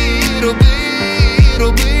be, it'll be,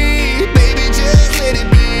 it'll be. Baby, just let it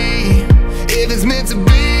be. If it's meant to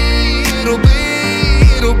be, it'll be,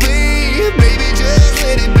 it'll be. Baby, just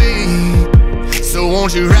let it be. So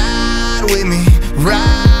won't you ride with me,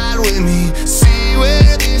 ride with me, see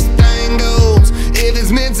where this thing goes. If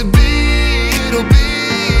it's meant to be, it'll be,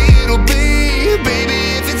 it'll be. Baby,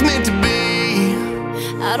 if it's meant to be.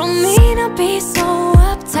 I don't mean to be so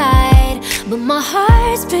uptight, but my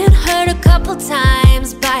heart's been hurt a couple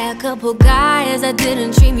times by a couple guys that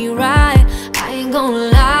didn't treat me right. I ain't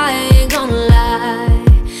gonna lie, I ain't gonna lie,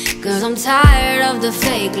 cause I'm tired of the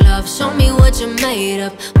fake love. Show me what you're made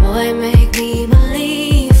of, boy, make me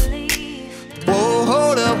believe. Whoa,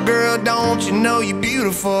 hold up, girl, don't you know you're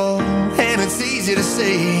beautiful? And it's easy to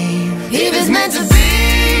see. If it's meant to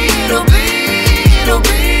be, it'll be, it'll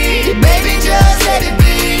be. Baby, just let it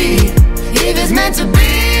be. If it's meant to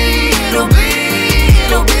be, it'll be,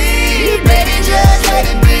 it'll be. Baby, just let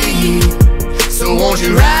it be. So won't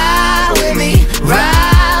you ride with me,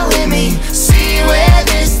 ride with me, see where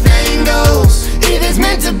this thing goes. If it's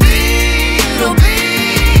meant to be, it'll be,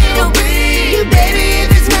 it'll be. Baby,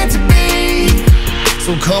 if it's meant to be.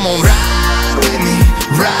 So come on, ride with me,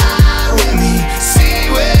 ride with me, see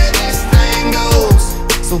where this thing goes.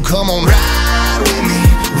 So come on, ride with me,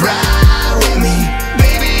 ride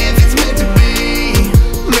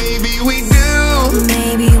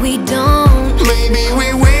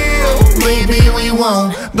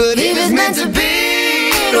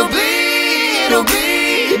it'll be, it'll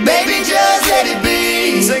be. Baby, just let it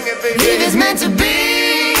be. Sing it, baby. If it's meant to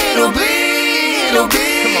be, it'll be, it'll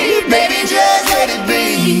be. Baby, just let it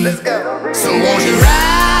be. Let's go. So won't you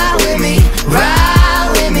ride with me, ride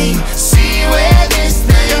with me, see where this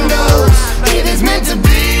thing goes. If it's meant to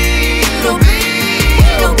be, it'll be,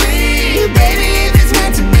 it'll be. Baby, if it's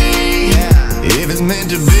meant to be, If it's meant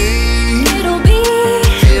to be, It'll be,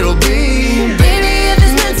 it'll be. baby, if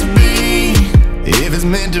it's meant to be, If it's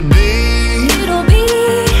meant to be, it'll be.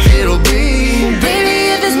 it'll be.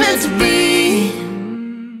 baby, if it's meant to be.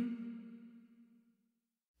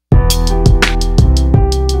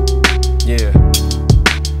 Yeah,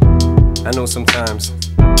 I know sometimes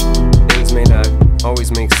things may not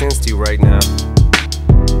always make sense to you right now,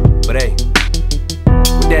 but hey,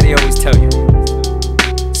 what Daddy always tell you,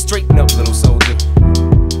 straighten up, little soldier,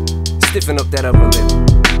 stiffen up that upper lip.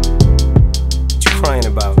 What you crying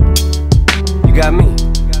about? You got me.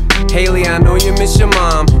 Haley, I know you miss your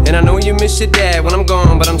mom, and I know you miss your dad when I'm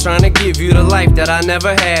gone, but I'm trying to give you the life that I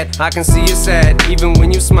never had. I can see you sad, even when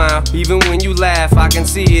you smile, even when you laugh. I can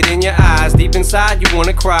see it in your eyes, deep inside you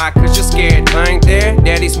wanna cry, cause you're scared. I ain't there,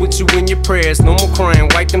 Daddy's with you in your prayers. No more crying,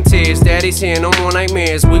 wipe them tears. Daddy's here, no more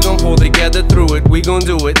nightmares. We gon' pull together through it, we gon'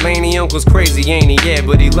 do it. Laney uncle's crazy, ain't he? Yeah,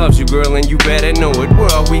 but he loves you, girl, and you better know it. We're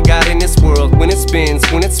all we got in this world, when it spins,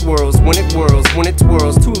 when it swirls, when it whirls, when it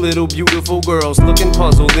twirls. Two little beautiful girls looking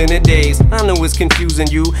puzzled in a daze. I know it's confusing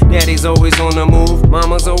you. Daddy's always on the move,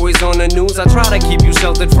 mama's always on the news. I try to keep you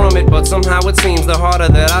sheltered from it, but somehow it seems the harder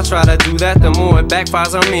that I try to do that, the more it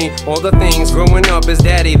backfires on me. All the things growing up as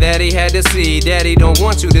daddy that he had to see, daddy don't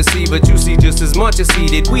want you to see, but you see just as much as he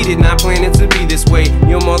did. We did not plan it to be this way,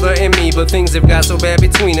 your mother and me, but things have got so bad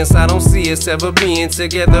between us. I don't see us ever being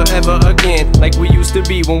together ever again, like we used to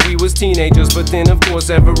be when we was teenagers. But then of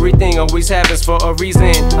course everything always happens for a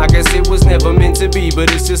reason. I guess it was never meant to be,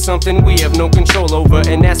 but it's just something we have no control over,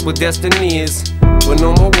 and that's what destiny is. But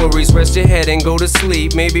no more worries, rest your head and go to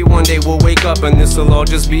sleep. Maybe one day we'll wake up and this'll all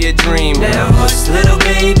just be a dream. Now hush, little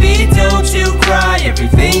baby, don't you cry.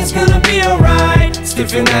 Everything's gonna be alright.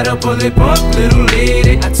 Stiffen that upper lip up, little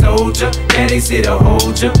lady. I told ya, Daddy's here to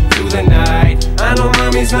hold ya through the night. I know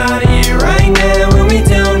mommy's not here right now, and we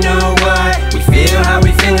don't know why. We feel how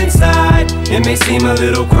we feel inside. It may seem a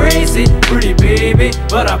little crazy, pretty baby,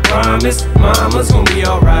 but I promise mama's gonna be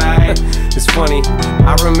alright. It's funny,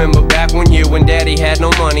 I remember back one year when Daddy had no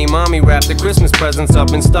money. Mommy wrapped the Christmas presents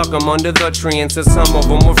up and stuck them under the tree and said some of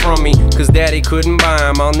them were from me, cause Daddy couldn't buy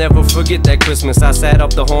them. I'll never forget that Christmas. I sat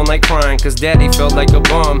up the whole night crying, cause Daddy felt like a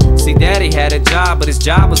bum. See, Daddy had a job, but his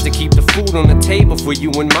job was to keep the food on the table for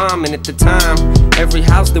you and Mom. And at the time, every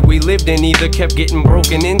house that we lived in either kept getting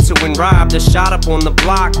broken into and robbed or shot up on the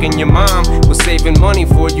block. And your mom was saving money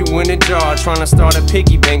for you in a jar, trying to start a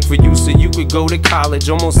piggy bank for you so you could go to college.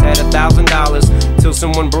 Almost had $1,000 till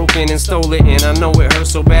someone broke in and stole it. And I know it hurt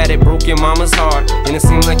so bad it broke your mama's heart, and it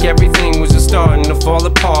seemed like everything was just starting to fall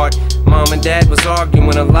apart. Mom and Dad was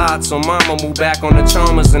arguing a lot, so Mama moved back on the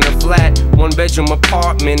Chalmers in a flat 1-bedroom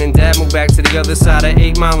apartment, and Dad moved back to the other side of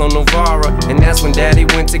 8 Mile on Novara. And that's when Daddy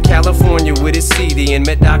went to California with his CD and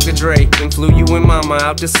met Dr. Dre and flew you and Mama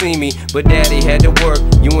out to see me. But Daddy had to work,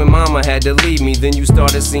 you and Mama had to leave me. Then you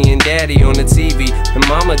started seeing Daddy on the TV, and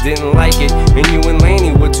Mama didn't like it, and you and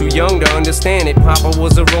Laney were too young to understand it. Papa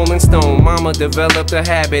was a Rolling Stone, Mama developed a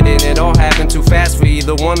habit, and it all happened too fast for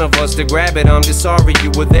either one of us to grab it. I'm just sorry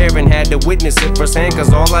you were there and had to witness it firsthand,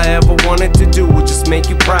 cause all I ever wanted to do was just make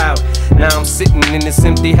you proud. Now I'm sitting in this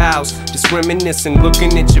empty house, just reminiscing,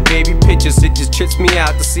 looking at your baby pictures. It just trips me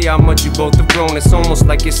out to see how much you both have grown. It's almost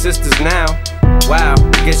like your sisters now. Wow,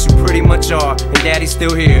 I guess you pretty much are, and Daddy's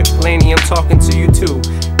still here. Laney, I'm talking to you too.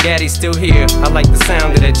 Daddy's still here, I like the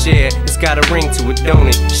sound of that chair. It's got a ring to it, don't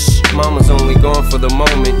it? Shh, Mama's only gone for the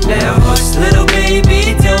moment. Now hush, little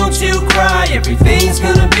baby, don't you cry. Everything's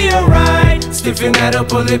gonna be alright. Stiffen that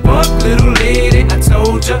upper lip up, little lady. I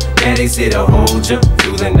told ya, Daddy's here to hold ya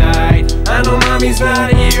through the night. I know Mommy's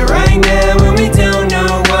not here right now, and we don't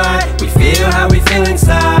know why. We feel how we feel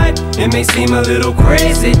inside. It may seem a little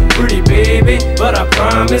crazy, pretty baby, but I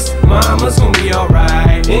promise Mama's gonna be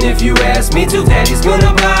alright. And if you ask me to, Daddy's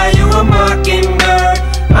gonna buy you a mockingbird.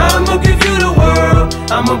 I'ma give you the world.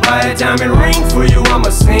 I'ma buy a diamond ring for you. I'ma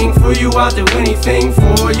sing for you. I'll do anything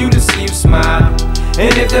for you to see you smile.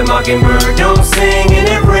 And if that mockingbird don't sing and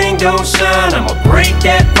that ring don't shine, I'ma break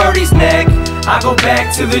that birdie's neck. I go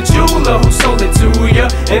back to the jeweler who sold it to ya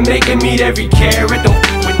and make him eat every carat. Don't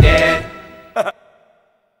f with that.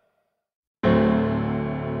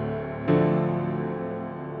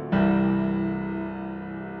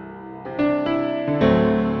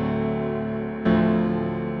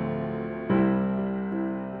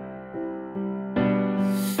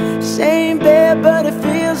 there, but it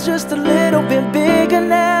feels just a little bit bigger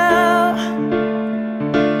now.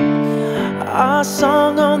 Our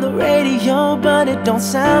song on the radio, but it don't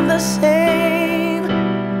sound the same.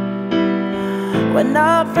 When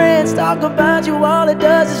our friends talk about you, all it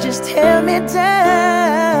does is just tear me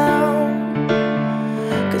down.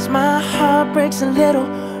 'Cause my heart breaks a little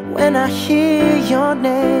when I hear your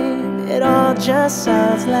name. It all just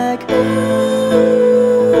sounds like ooh.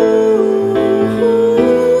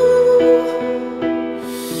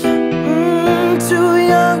 Too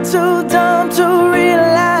young, too dumb to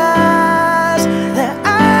realize that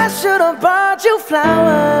I should have bought you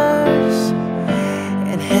flowers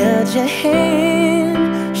and held your hand.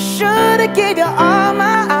 Should have gave you all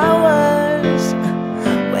my hours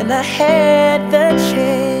when I had the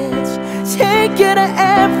chance. Take you to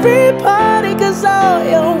every party, 'cause all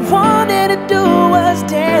you wanted to do was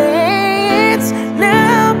dance.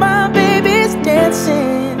 Now my baby's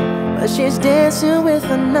dancing, but she's dancing with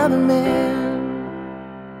another man.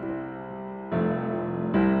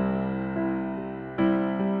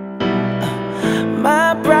 My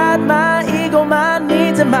pride, my ego, my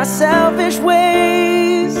needs, and my selfish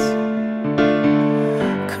ways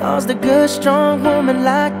caused a good, strong woman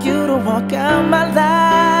like you to walk out my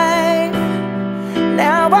life.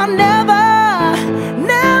 Now I'll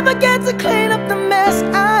never get to clean up the mess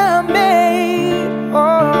I made.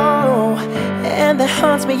 Oh, and that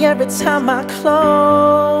haunts me every time I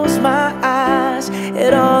close my eyes.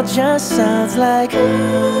 It all just sounds like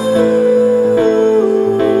ooh.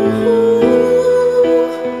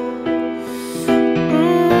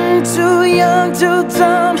 Too young, too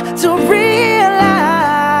dumb to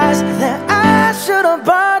realize that I should have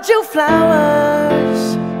bought you flowers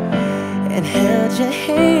and held your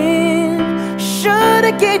hand. Should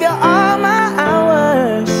have gave you all my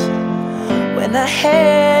hours when I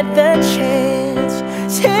had the chance.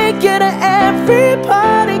 Take you to every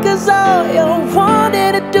party, 'cause all you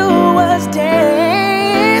wanted to do was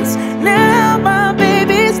dance. Now my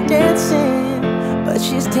baby's dancing, but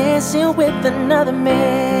she's dancing with another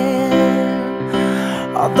man.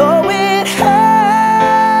 Although it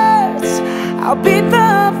hurts, I'll be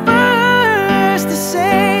the first to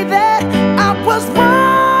say that I was wrong.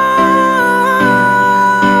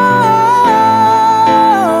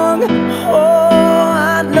 Oh,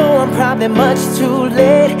 I know I'm probably much too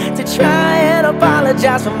late to try and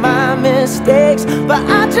apologize for my mistakes, but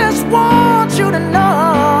I just want you to know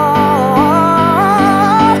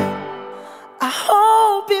I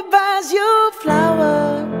hope he buys you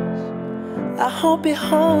flowers. I hope he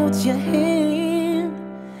holds your hand,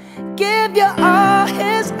 give you all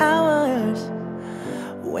his hours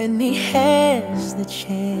when he has the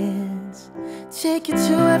chance. Take you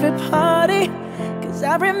to every party, 'cause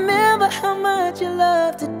I remember how much you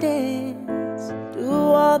love to dance. Do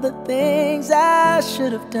all the things I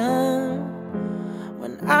should have done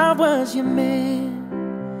when I was your man.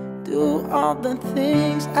 Do all the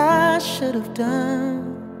things I should have done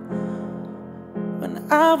when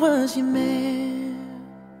I was your man.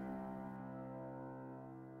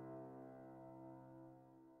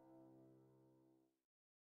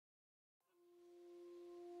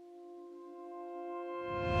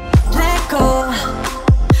 Let go,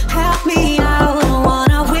 help me out, I don't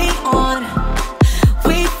wanna wait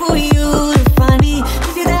for you to find me.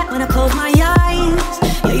 You see that when I close my eyes,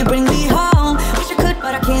 yeah, you bring me home. Wish I could,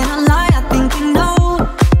 but I can't lie, I think you know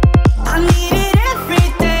I need it every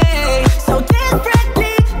day, so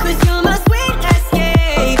desperately, 'cause you're my sweet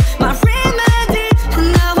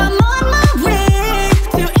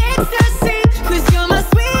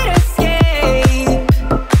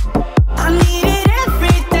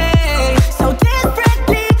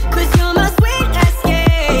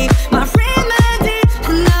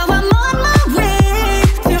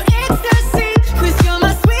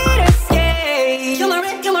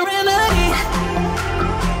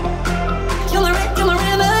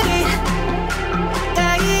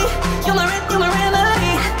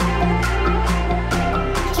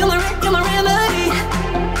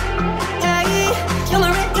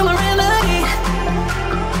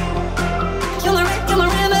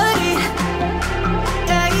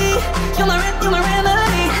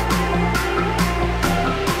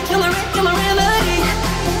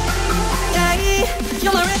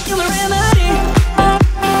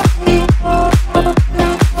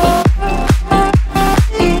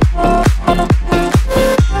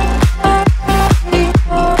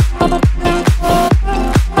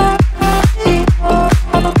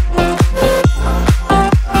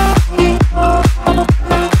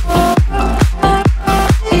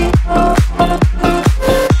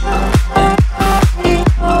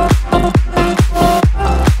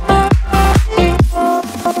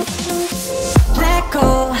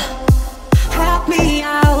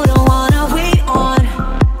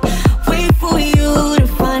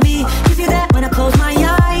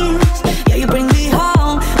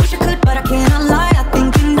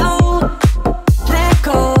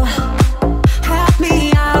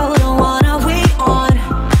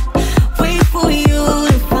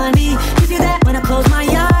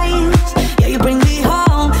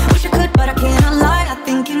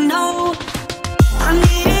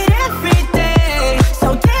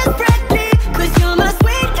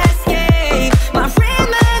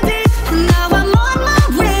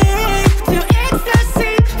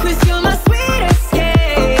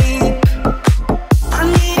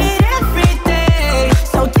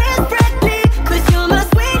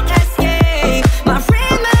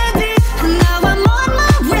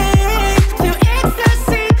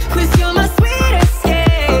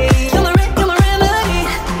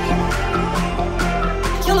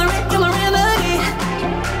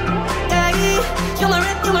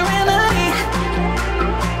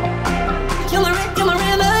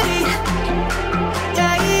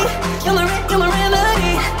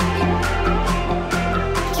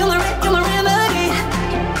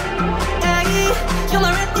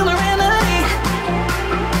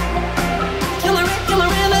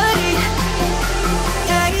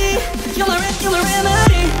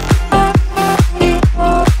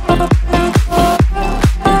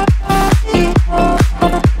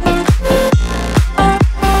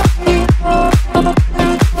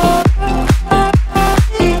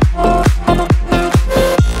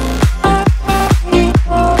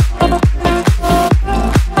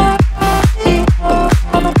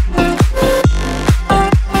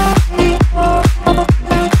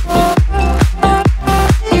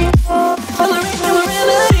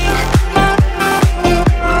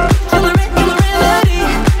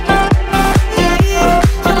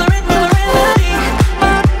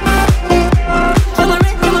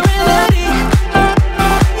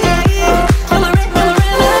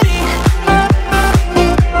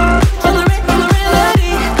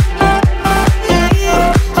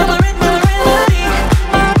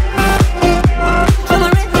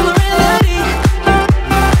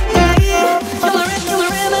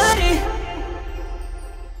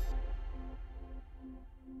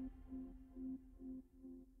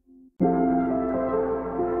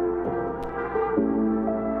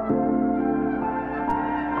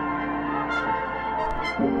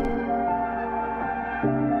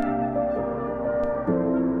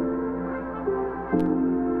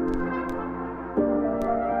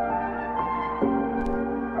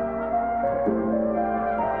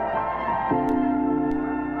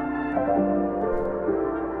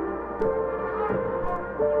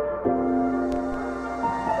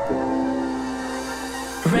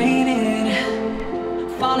Raining,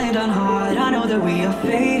 falling down hard, I know that we are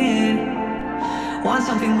fading. Want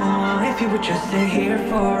something more, if you would just stay here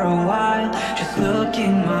for a while. Just look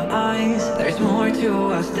in my eyes, there's more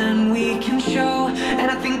to us than we can show.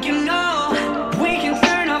 And I think you know, we can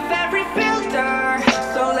turn off every filter.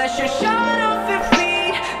 So let's just shut off the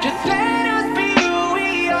feed, just let us be who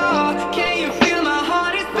we are. Can you feel my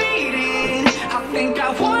heart is beating? I think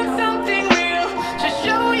I want something real, to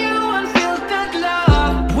show you unfiltered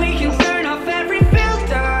love. We can turn off every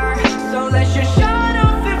filter, so let's just shut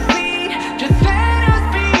off the feed, just let us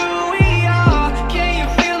be who we are. Can you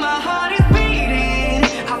feel my heart is beating?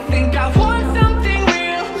 I think I want something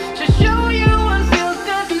real, to show you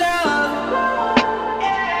unfiltered love.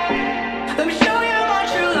 Yeah. Let me show you my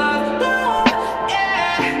true love.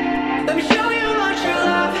 Yeah. Let me show you my true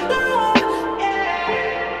love.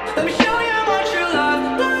 Yeah. Let me show you my true love.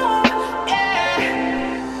 Yeah.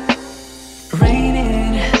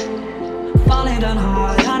 Raining, falling down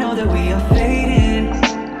hard, I know that we are fading.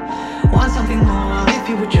 Want something more, if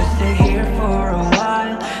you would just stay here for a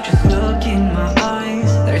while. Just look in my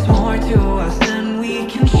eyes, there's more to us than we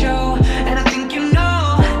can show. And I think you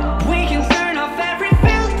know, we can turn off every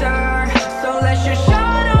filter. So let's just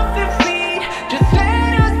shut off the feed, just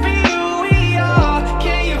let us be who we are.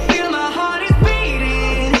 Can you feel my heart is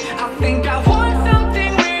beating? I think I want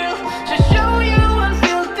something real, to show you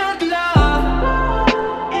unfiltered love.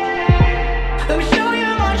 Yeah. Let me show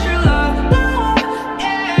you my true love.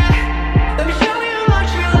 Yeah. Let me show you my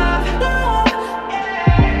true love.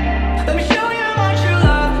 Yeah. Let me show you my true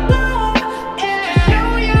love. Yeah. To show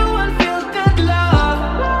you unfiltered love.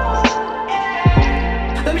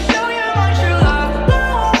 Yeah. Let me show you my true love.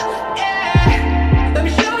 Yeah. Let me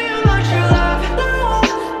show you my true love.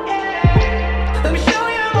 Yeah. Let me show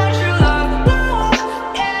you my true love.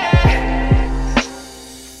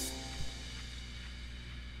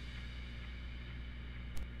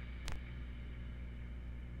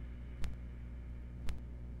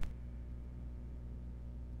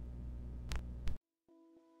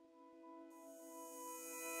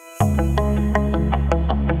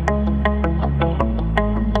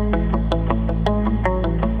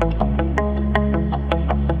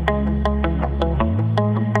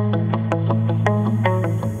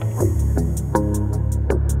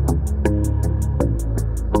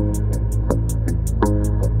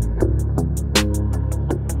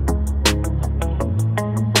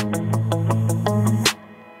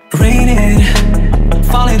 Raining,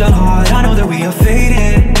 falling down hard, I know that we are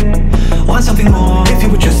fading. Want something more, if you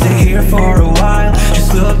would just stay here for a while.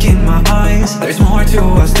 Just look in my eyes, there's more to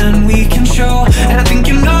us than we can show. And I think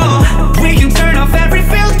you know, we can turn off every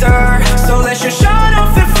filter. So let's just shut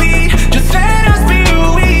off the feed, just let us be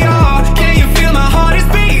who we are. Can you feel my heart is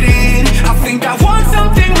beating? I think I want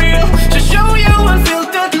something real, to show you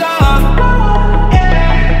unfiltered love.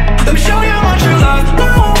 Yeah. Let me show you my true love.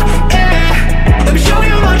 Yeah. Let me show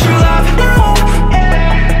you my true love.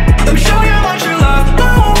 Yeah. Let me show you my true love.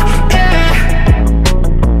 Yeah.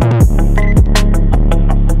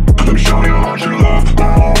 Let me show you my true love.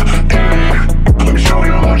 Yeah. Let me show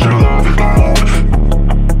you my true love.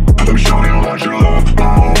 Let me show you my true love.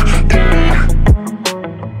 Yeah.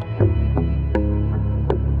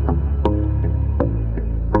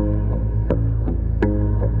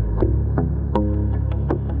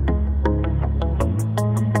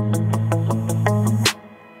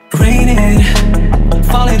 Raining,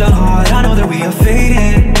 falling down hard, I know that we are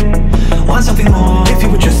fading. Want something more, if you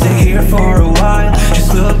would just stay here for a while.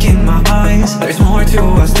 Just look in my eyes, there's more to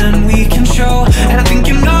us than we can show. And I think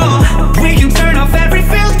you know, we can turn off every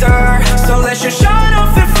filter. So let's just shut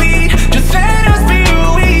off the feed, just let us be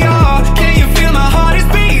who we are. Can you feel my heart is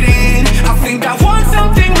beating? I think I want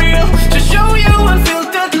something real, to show you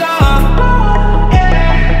unfiltered love.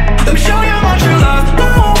 Yeah. Let me show you my true love.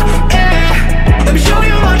 Yeah. Let me show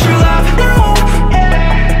you my true love.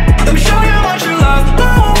 Yeah. Let me show you my true love.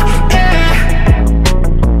 Yeah.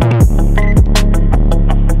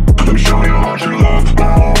 Let me show you my true love.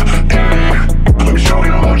 Yeah. Let me show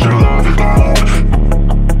you my true love.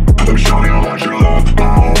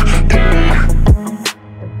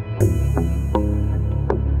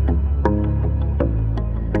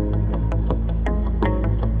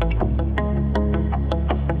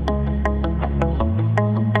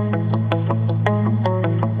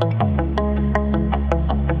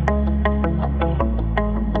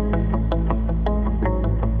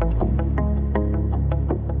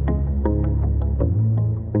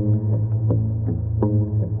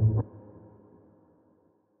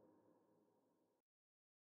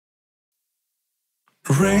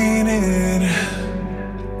 Raining,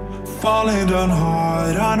 falling down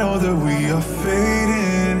hard. I know that we are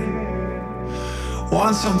fading.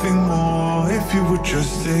 Want something more. If you would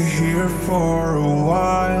just stay here for a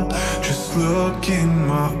while, just look in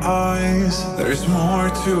my eyes. There's more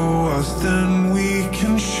to us than we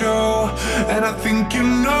can show, and I think you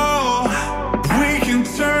know we can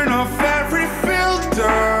turn off every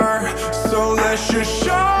filter. So let's just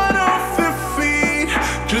shut off the feed.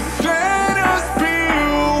 Just let us be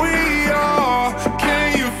who we are.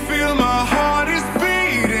 Can you feel my heart is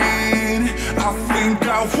beating? I think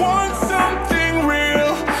I want something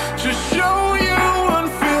real. Just show you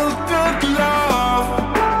unfiltered love.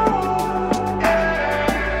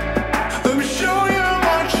 Let me show you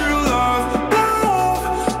my true love.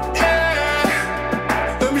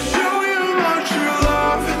 Yeah. Let me show you my true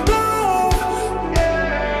love.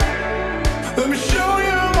 Yeah. Let me show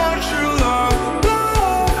you my true love.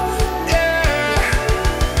 Yeah.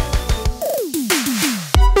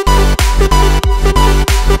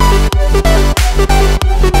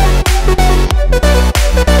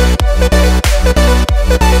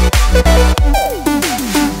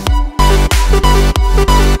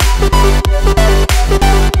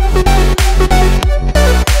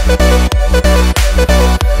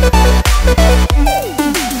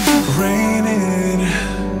 Raining,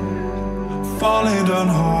 falling down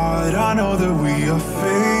hard. I know that we are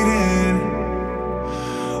fading.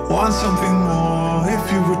 Want something more.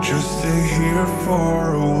 If you would just stay here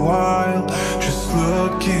for a while, just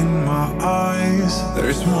look in my eyes.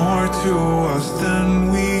 There's more to us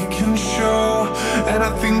than we can show, and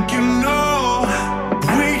I think you know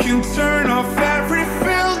we can turn off every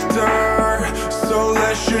filter. So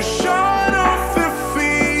let's just shut off the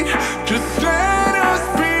feed. Just let us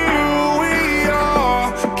be who we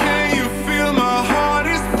are. Can you feel my heart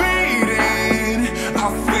is beating? I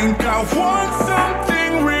think I want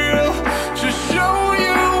something real. Just show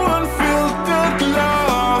you unfiltered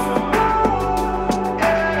love.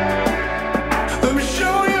 Let me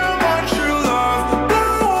show you my true love.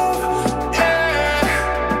 Yeah.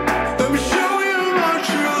 Let me show you my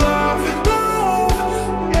true love.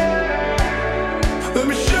 Yeah. Let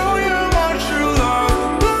me show you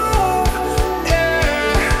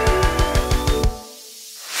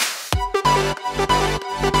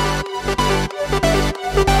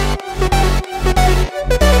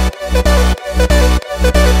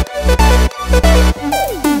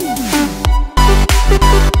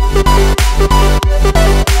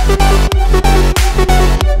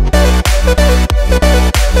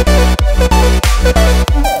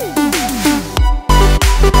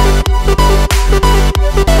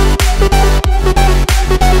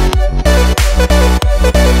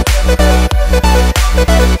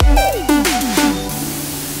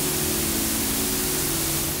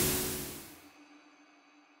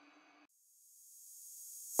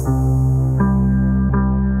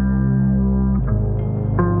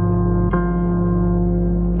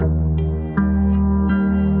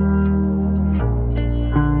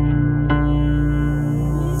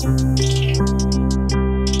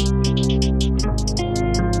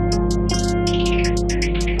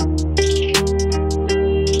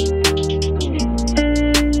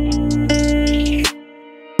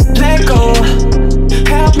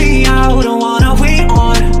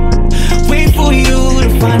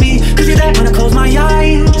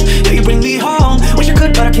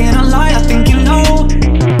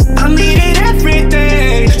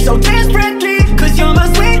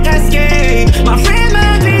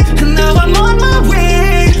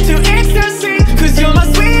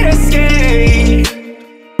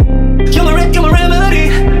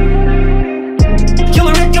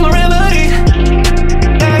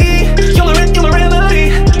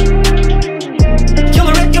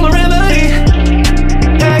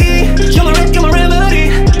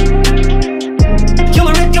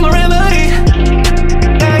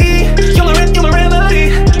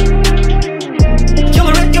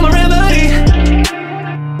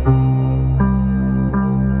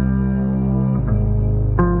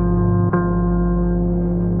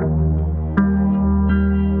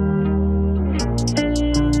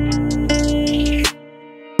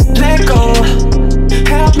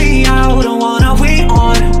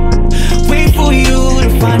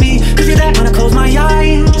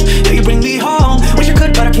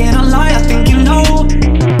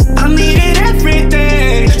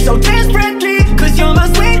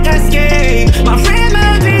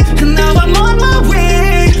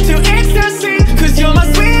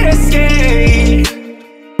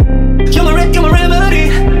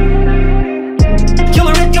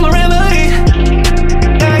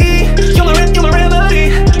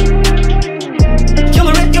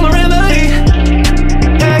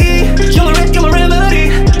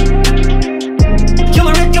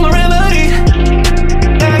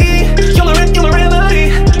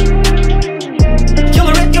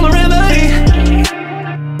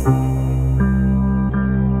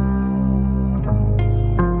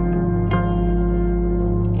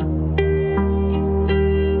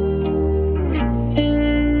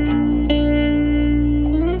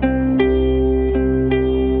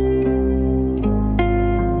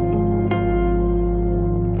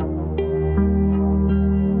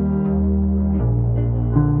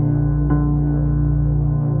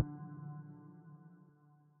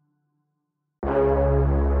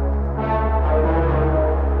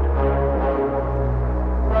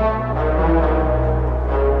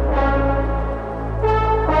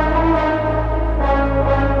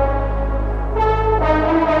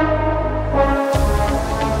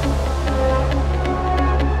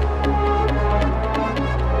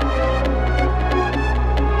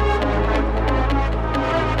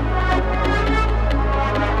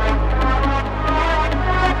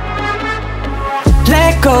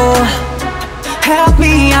help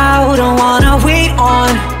me out. Don't wanna wait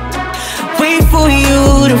for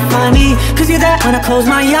you to find me, 'cause you're there when I close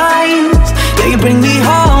my eyes. Yeah, you bring me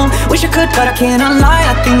home. Wish I could, but I cannot lie.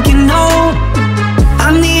 I think you know I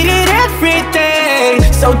need it every day,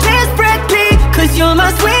 so desperately, 'cause you're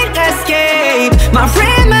my sweet escape, my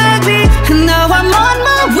remedy. And now I'm on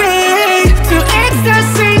my way to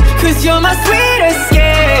ecstasy, 'cause you're my sweet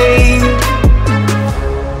escape.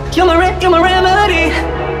 You're my remedy. You're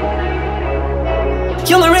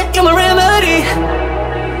my remedy.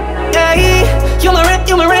 Yeah, you're my remedy.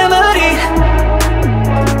 You're my remedy.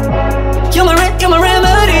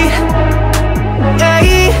 Yeah,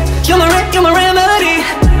 you're my remedy. You're my remedy.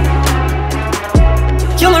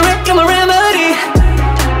 You're my remedy.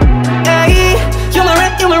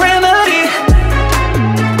 You're my remedy.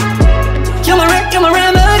 You're my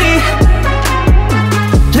remedy.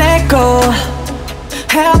 Let go,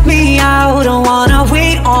 help me out. Don't wanna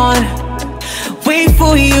wait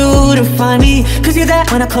for you to find me, 'cause you're there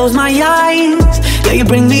when I close my eyes. Yeah, you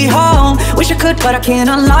bring me home. Wish I could, but I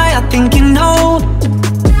cannot lie. I think you know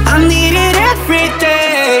I need it every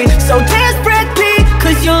day, so desperately,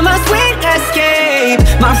 'cause you're my sweet escape,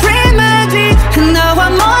 my remedy. And now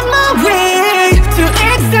I'm on my way to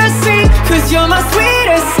ecstasy, 'cause you're my sweet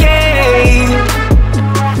escape.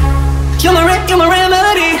 You're my remedy. You're my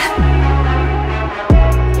remedy.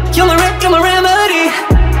 You're my remedy. You're my remedy.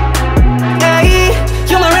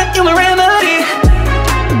 You're my remedy.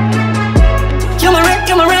 You're my remedy.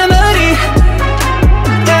 You're my remedy.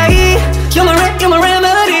 You're my remedy. You're my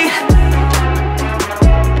remedy.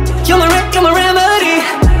 You're my remedy. You're my remedy. You're my remedy.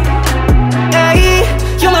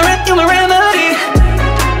 You're my remedy. You're my remedy.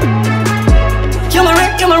 You're my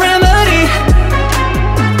remedy. You're my remedy.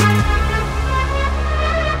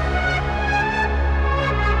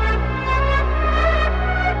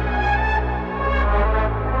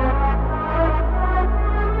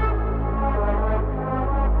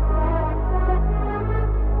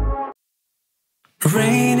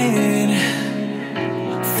 Raining,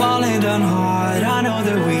 falling down hard. I know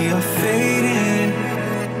that we are fading.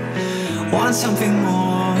 Want something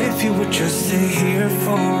more. If you would just stay here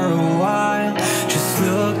for a while, just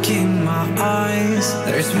look in my eyes.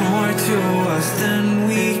 There's more to us than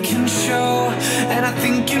we can show, and I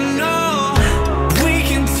think you know we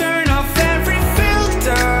can turn off every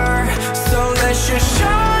filter. So let's just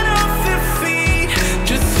shut off the feet.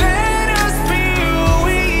 Just let us be who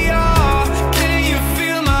we are. Can you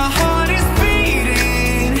feel my heart is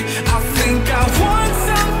beating? I think I want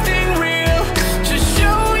something real to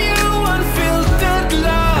show you unfiltered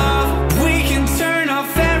love. We can turn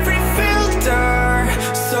off every filter.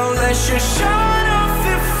 So let's just shut off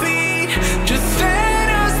the feet. Just let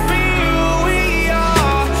us be who we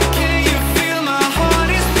are. Can you feel my heart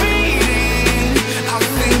is beating? I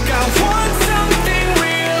think I want something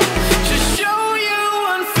real to show you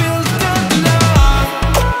unfiltered love.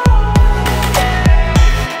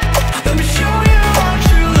 Let me show you what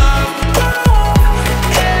you love.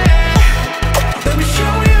 Let me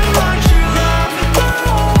show you what you love.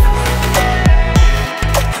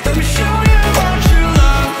 Let me show you what you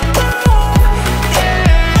love.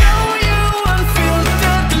 Show you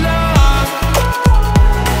unfiltered love.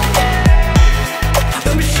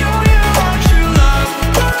 Let me show you what you love.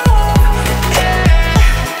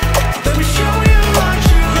 Let me show you what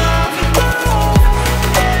you love.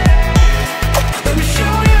 Let me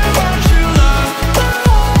show you what you love.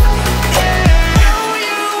 Show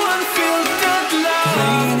you unfiltered love.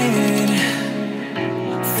 Raining,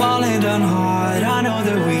 falling down hard. I know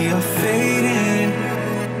that we are fading.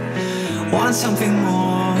 Want something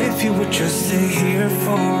more. If you would just stay here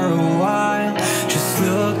for a while, just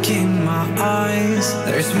look in my eyes.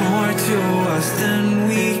 There's more to us than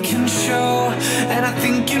we can show, and I